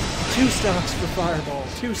 2 stocks for fireball.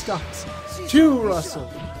 2 stocks. 2, Russell.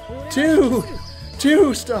 2.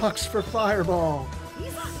 2 stocks for Fireball.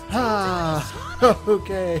 Ah,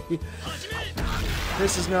 okay.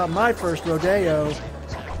 This is not my first rodeo.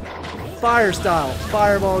 Fire style,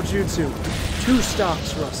 Fireball Jutsu. 2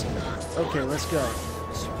 stocks, Russell. Okay, let's go.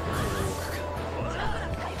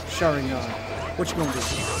 Sharingan. What you gonna do?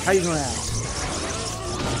 How you gonna act?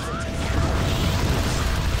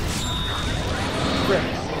 Frick,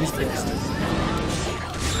 he's pissed.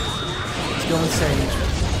 Let's go insane.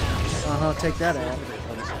 Take that out.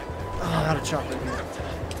 Oh, out of chocolate here.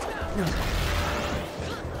 No.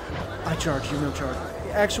 I charge you, no charge.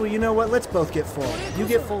 Actually, you know what? Let's both get full. You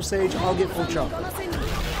get full sage, I'll get full chocolate.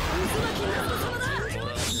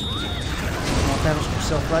 Oh, banished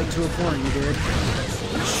yourself right into a corner, you did.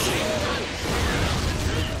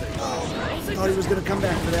 Thought he was going to come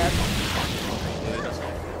back for that.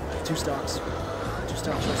 2 stocks. 2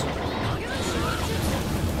 stocks, Russell.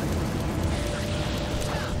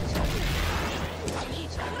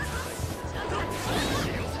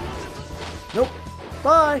 Nope.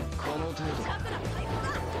 Bye.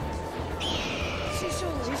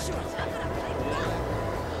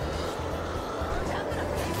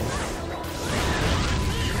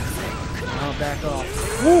 Oh, back off.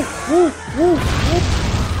 Woo, woo, woo, woo.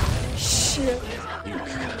 Shit.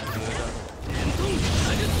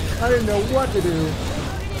 I didn't know what to do.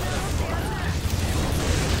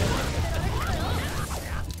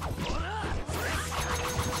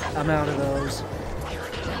 I'm out of those.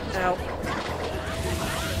 Out.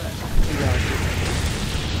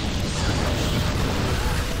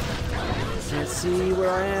 Can't see where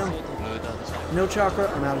I am. No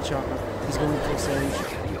chakra. I'm out of chakra. He's going full sage.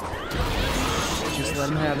 Just let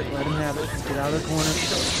him have it. Let him have it. Get out of the corner.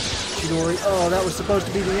 Chidori. Oh, that was supposed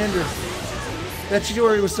to be the ender. That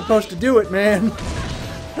Chidori was supposed to do it, man.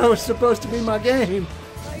 That was supposed to be my game.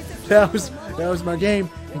 That was my game,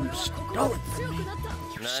 and you stole it from me.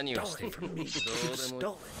 You stole it from me. You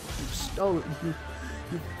stole it. You stole it.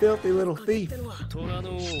 You filthy little thief.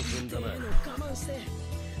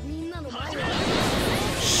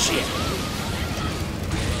 Shit.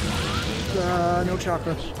 No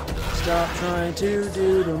chakra. Stop trying to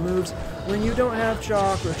do the moves when you don't have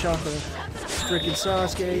chakra. Frickin'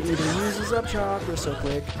 Sasuke even uses up chakra so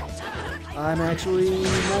quick. I'm actually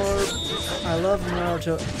more... I love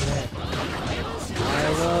Naruto. I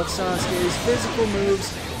love Sasuke's physical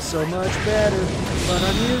moves so much better, but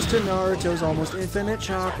I'm used to Naruto's almost infinite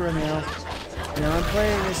chakra now. Now I'm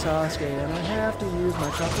playing as Sasuke, and I have to use my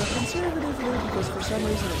chakra conservatively because for some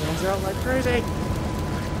reason it runs out like crazy.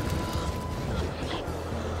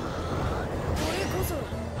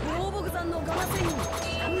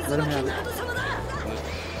 Let him have it.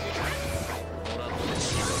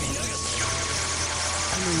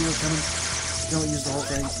 I knew you were coming. Don't use the whole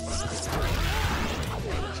thing.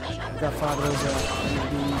 I've got 5 of those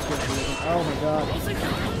oh my god.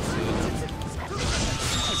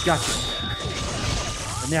 Gotcha.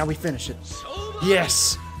 And now we finish it.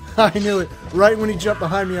 Yes! I knew it. Right when he jumped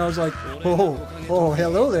behind me, I was like, oh,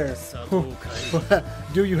 hello there.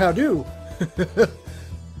 Do you how do?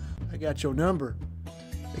 I got your number.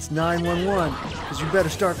 It's 911, because you better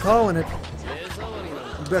start calling it.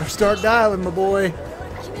 You better start dialing, my boy.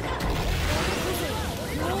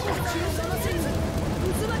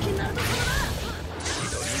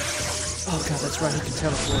 Oh god, that's right, he can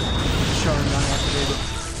teleport. Sharingan activated.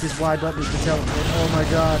 His Y button is to teleport. Oh my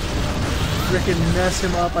god. Frickin' mess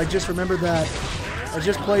him up. I just remembered that. I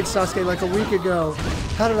just played Sasuke like a week ago.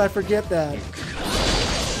 How did I forget that?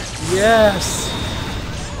 Yes!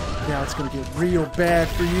 Now it's gonna get real bad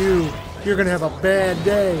for you. You're gonna have a bad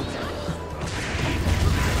day.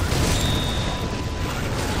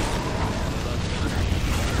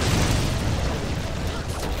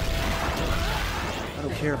 I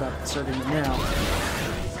don't care about conserving them now.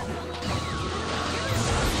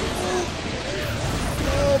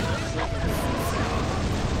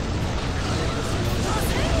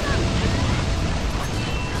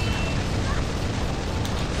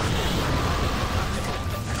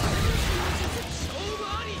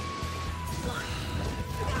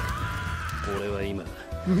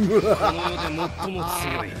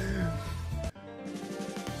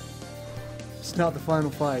 It's not the final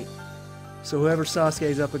fight. So whoever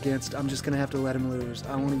Sasuke's up against, I'm just going to have to let him lose.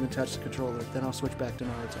 I won't even touch the controller. Then I'll switch back to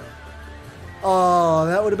Naruto. Oh,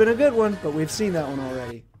 that would have been a good one, but we've seen that one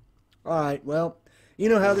already. Alright, well, you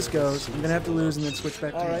know how this goes. I'm going to have to lose and then switch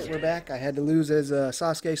back to Alright, we're back. I had to lose as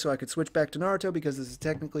Sasuke so I could switch back to Naruto because this is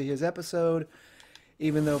technically his episode.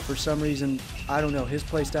 Even though for some reason, I don't know, his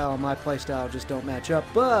playstyle and my playstyle just don't match up.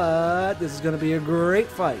 But this is going to be a great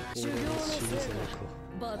fight.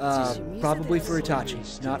 Probably for Itachi.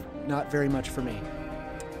 Not very much for me.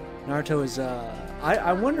 Naruto is,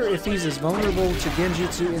 I wonder if he's as vulnerable to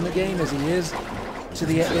genjutsu in the game as he is to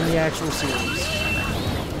in the actual series.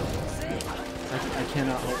 I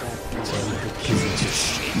cannot hold back.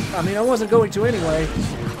 I mean, I wasn't going to anyway.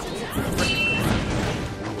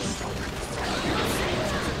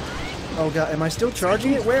 Oh god, am I still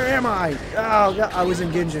charging it? Where am I? Oh god, I was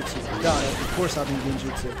in genjutsu. God, of course I'm in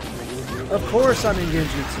genjutsu. Of course I'm in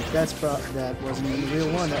genjutsu. That wasn't even the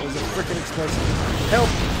real one. That was a freaking explosive. Help!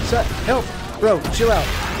 Help! Bro, chill out.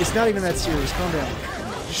 It's not even that serious. Calm down.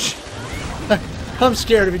 Shh. I'm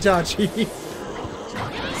scared of Itachi.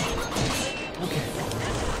 Okay.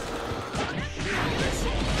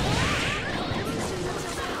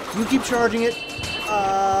 You keep charging it.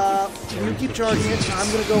 You keep charging it.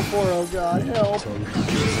 I'm gonna go for, oh god, help.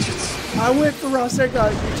 I went for Ross. I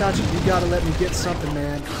got Itachi, you gotta let me get something,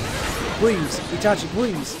 man. Please, Itachi,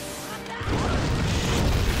 please.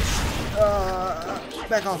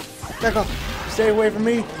 Back off. Back off. Stay away from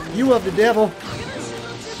me. You of the devil.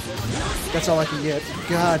 That's all I can get.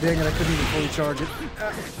 God dang it, I couldn't even fully charge it.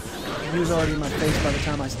 He was already in my face by the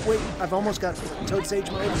time I... Wait, I've almost got Toad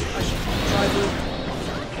Sage mode. I should try to...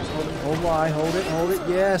 Hold Y, hold it,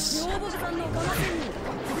 yes.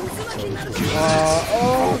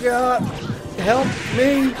 Oh god. Help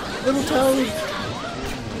me, little Toad.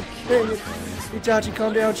 Dang it. Itachi,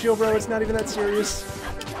 calm down, chill, bro. It's not even that serious.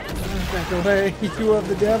 Back away, you of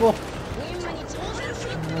the devil.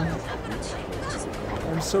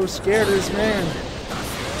 I'm so scared of this man.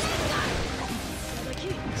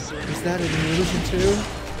 Is that an illusion too?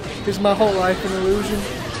 Is my whole life an illusion?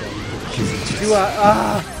 Do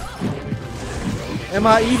I... Am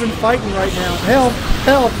I even fighting right now? Help!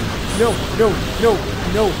 Help! No!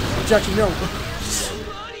 Itachi, no!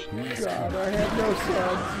 God, I have no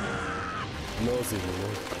son.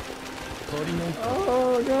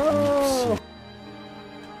 Oh no!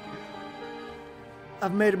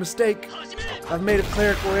 I've made a mistake. I've made a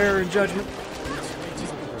clerical error in judgment.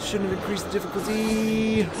 Shouldn't have increased the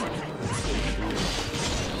difficulty. Okay,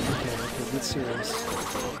 get serious.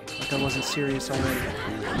 Like I wasn't serious already.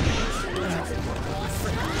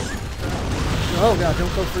 Oh god,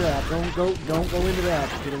 don't go for that. Don't go into that.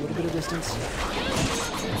 Get a little bit of distance.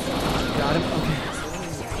 Got him. Okay.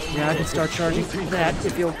 Yeah, I can start charging that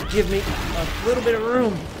if you'll give me a little bit of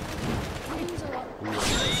room.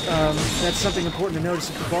 That's something important to notice.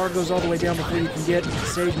 If the bar goes all the way down before you can get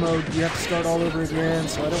save mode, you have to start all over again,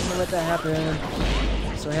 so I don't want to let that happen.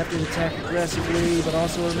 So I have to attack aggressively, but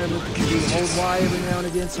also remember to hold Y every now and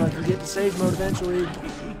again so I can get to save mode eventually,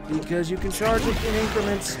 because you can charge it in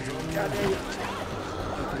increments. God dang it.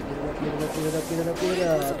 Get it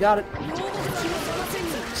up. Got it.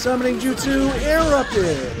 Summoning Jutsu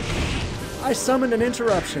interrupted. I summoned an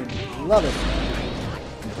interruption. Love it.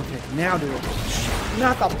 Okay, now do it.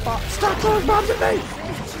 Not the bomb. Stop throwing bombs at me!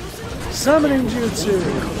 Summoning Jutsu.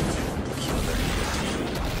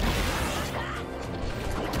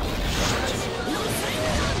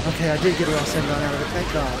 Okay, I did get a Rasengan out of it.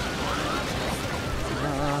 Thank God.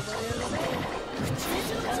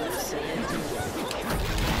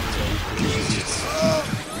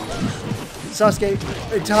 Sasuke,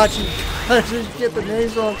 Itachi, I just get the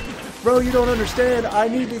names wrong. Bro, you don't understand. I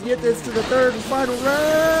need to get this to the third and final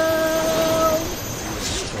round.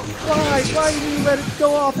 Why? Why didn't you let it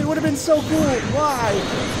go off? It would have been so cool. Why?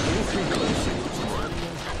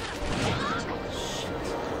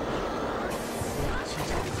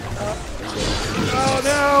 Oh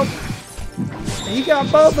no! He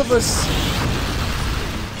got both of us.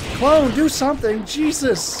 Clone, do something.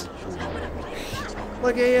 Jesus.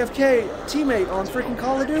 Like AFK teammate on freaking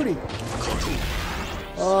Call of Duty.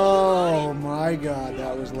 Oh my god,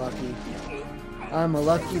 that was lucky. I'm a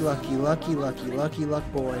lucky luck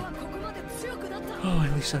boy. Oh,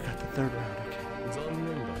 at least I got the third round, okay.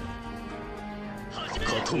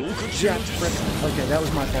 Okay, that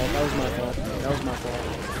was my fault.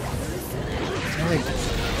 Dang.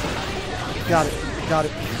 Got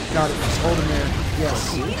it. Just hold him there. Yes.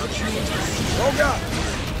 Oh god!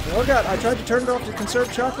 Oh god, I tried to turn it off to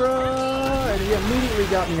conserve chakra, and he immediately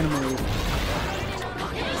got me in a move.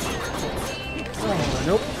 Oh,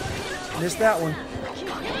 nope. Missed that one.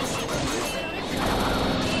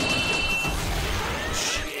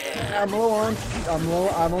 I'm low on.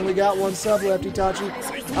 I've only got one sub left, Itachi.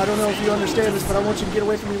 I don't know if you understand this, but I want you to get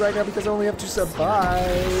away from me right now because I only have 2 subs.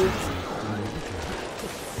 Bye.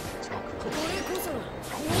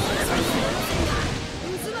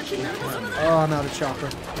 Oh, I'm out of chakra.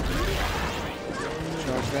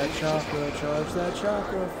 Charge that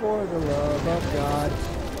chakra for the love of God.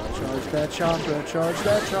 Charge that chakra, charge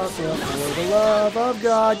that chakra, for the love of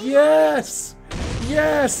God. Yes!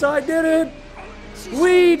 Yes, I did it!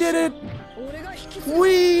 We did it!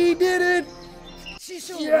 We did it!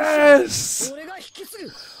 Yes!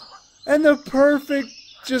 And the perfect,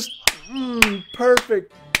 just,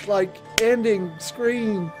 perfect, like, ending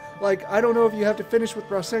screen. Like, I don't know if you have to finish with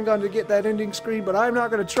Rasengan to get that ending screen, but I'm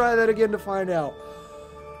not going to try that again to find out.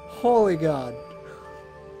 Holy God.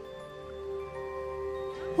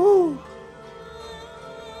 Whew.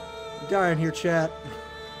 I'm dying here, chat.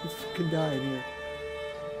 I'm fucking dying here.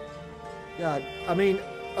 God, I mean,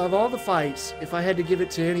 of all the fights, if I had to give it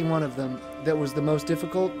to any one of them that was the most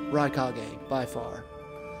difficult, Raikage, by far.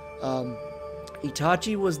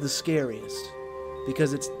 Itachi was the scariest,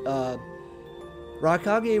 because it's,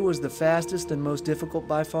 Raikage was the fastest and most difficult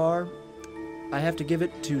by far. I have to give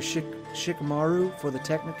it to Shikamaru for the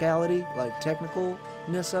technicality, like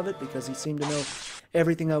technicalness of it, because he seemed to know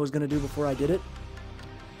everything I was going to do before I did it.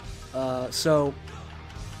 So,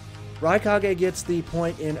 Raikage gets the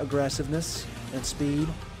point in aggressiveness and speed.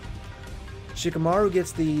 Shikamaru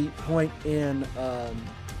gets the point in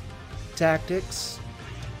tactics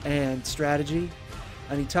and strategy.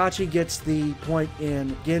 And Itachi gets the point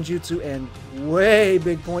in genjutsu and way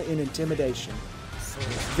big point in intimidation.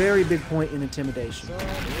 Very big point in intimidation.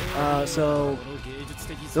 So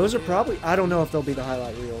those are probably, I don't know if they'll be the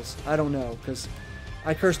highlight reels. I don't know, because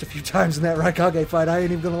I cursed a few times in that Raikage fight. I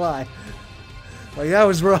ain't even gonna lie. Like, that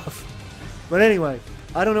was rough. But anyway,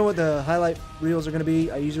 I don't know what the highlight reels are gonna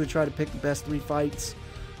be. I usually try to pick the best 3 fights.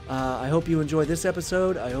 I hope you enjoy this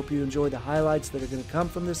episode. I hope you enjoy the highlights that are gonna come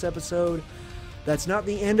from this episode. That's not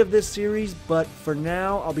the end of this series, but for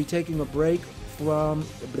now, I'll be taking a break from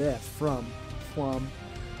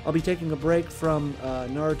I'll be taking a break from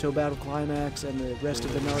Naruto Battle Climax and the rest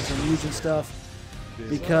of the Naruto Mugen stuff,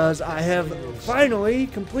 because I have finally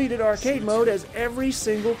completed arcade mode as every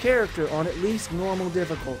single character on at least normal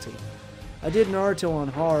difficulty. I did Naruto on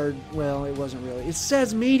hard. Well, it wasn't really. It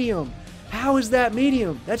says medium. How is that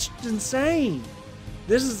medium? That's insane.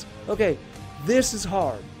 This is, okay, this is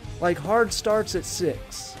hard. Like, hard starts at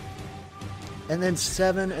 6. And then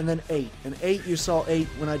 7, and then 8. And 8, you saw 8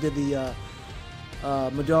 when I did the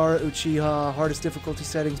Madara Uchiha hardest difficulty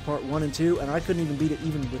settings part 1 and 2, and I couldn't even beat it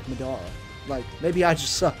even with Madara. Like, maybe I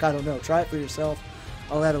just suck, I don't know. Try it for yourself.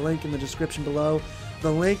 I'll add a link in the description below.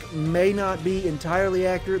 The link may not be entirely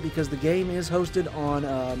accurate because the game is hosted on,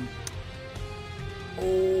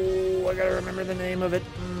 oh, I gotta remember the name of it.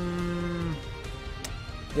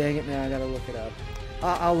 Dang it, now I gotta look it up.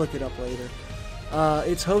 I'll look it up later.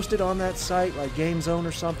 It's hosted on that site, like GameZone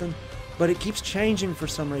or something, but it keeps changing for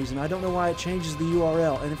some reason. I don't know why it changes the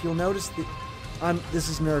URL, and if you'll notice, this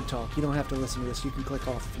is Nerd Talk. You don't have to listen to this. You can click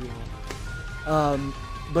off if you want.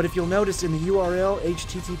 But if you'll notice in the URL,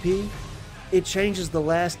 HTTP, it changes the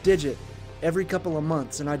last digit every couple of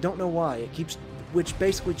months, and I don't know why. It keeps, which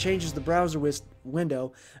basically changes the browser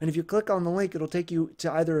window, and if you click on the link, it'll take you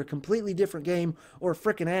to either a completely different game or a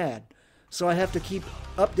frickin' ad. So I have to keep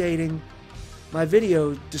updating my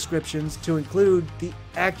video descriptions to include the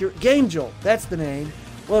accurate Game Jolt. That's the name.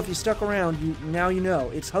 Well, if you stuck around, now you know.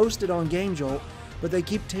 It's hosted on Game Jolt, but they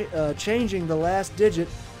keep changing the last digit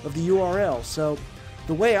of the URL. So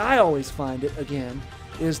the way I always find it, again,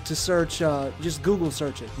 is to search, just Google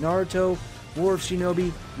search it. Naruto, War of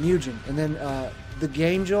Shinobi, Mugen. And then the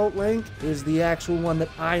Game Jolt link is the actual one that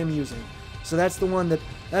I am using. So that's the one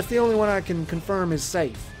that's the only one I can confirm is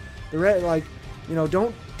safe. The like, you know,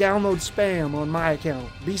 don't download spam on my account.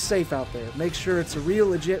 Be safe out there. Make sure it's a real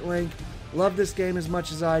legit link. Love this game as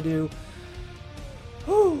much as I do.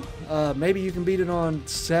 Whew. Maybe you can beat it on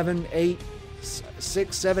 7, 8,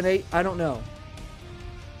 6, 7, 8. I don't know.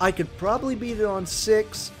 I could probably beat it on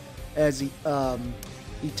 6 as Itachi,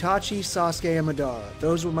 Sasuke, and Madara.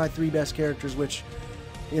 Those were my 3 best characters, which,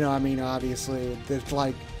 you know, I mean, obviously, it's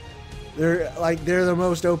like, they're the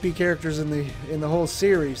most OP characters in the whole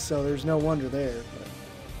series, so there's no wonder there. But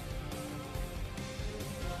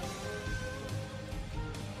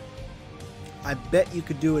I bet you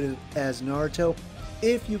could do it as Naruto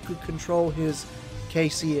if you could control his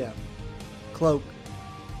KCM, Cloak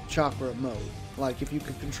Chakra mode. Like, if you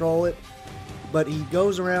could control it, but he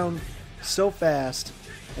goes around so fast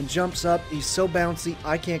and jumps up. He's so bouncy,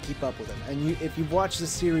 I can't keep up with him. And if you've watched this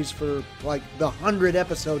series for like the 100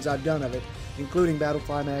 episodes I've done of it, including Battle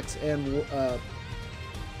Climax and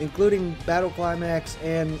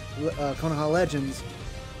Konoha Legends,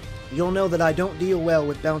 you'll know that I don't deal well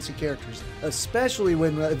with bouncy characters, especially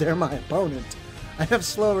when they're my opponent. I have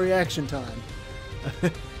slow reaction time.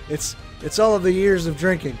 It's all of the years of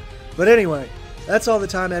drinking. But anyway, That's all the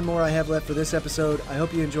time and more I have left for this episode. I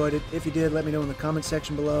hope you enjoyed it. If you did, let me know in the comment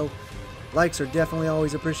section below. Likes are definitely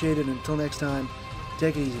always appreciated. Until next time,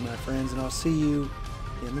 take it easy, my friends, and I'll see you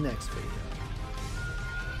in the next video.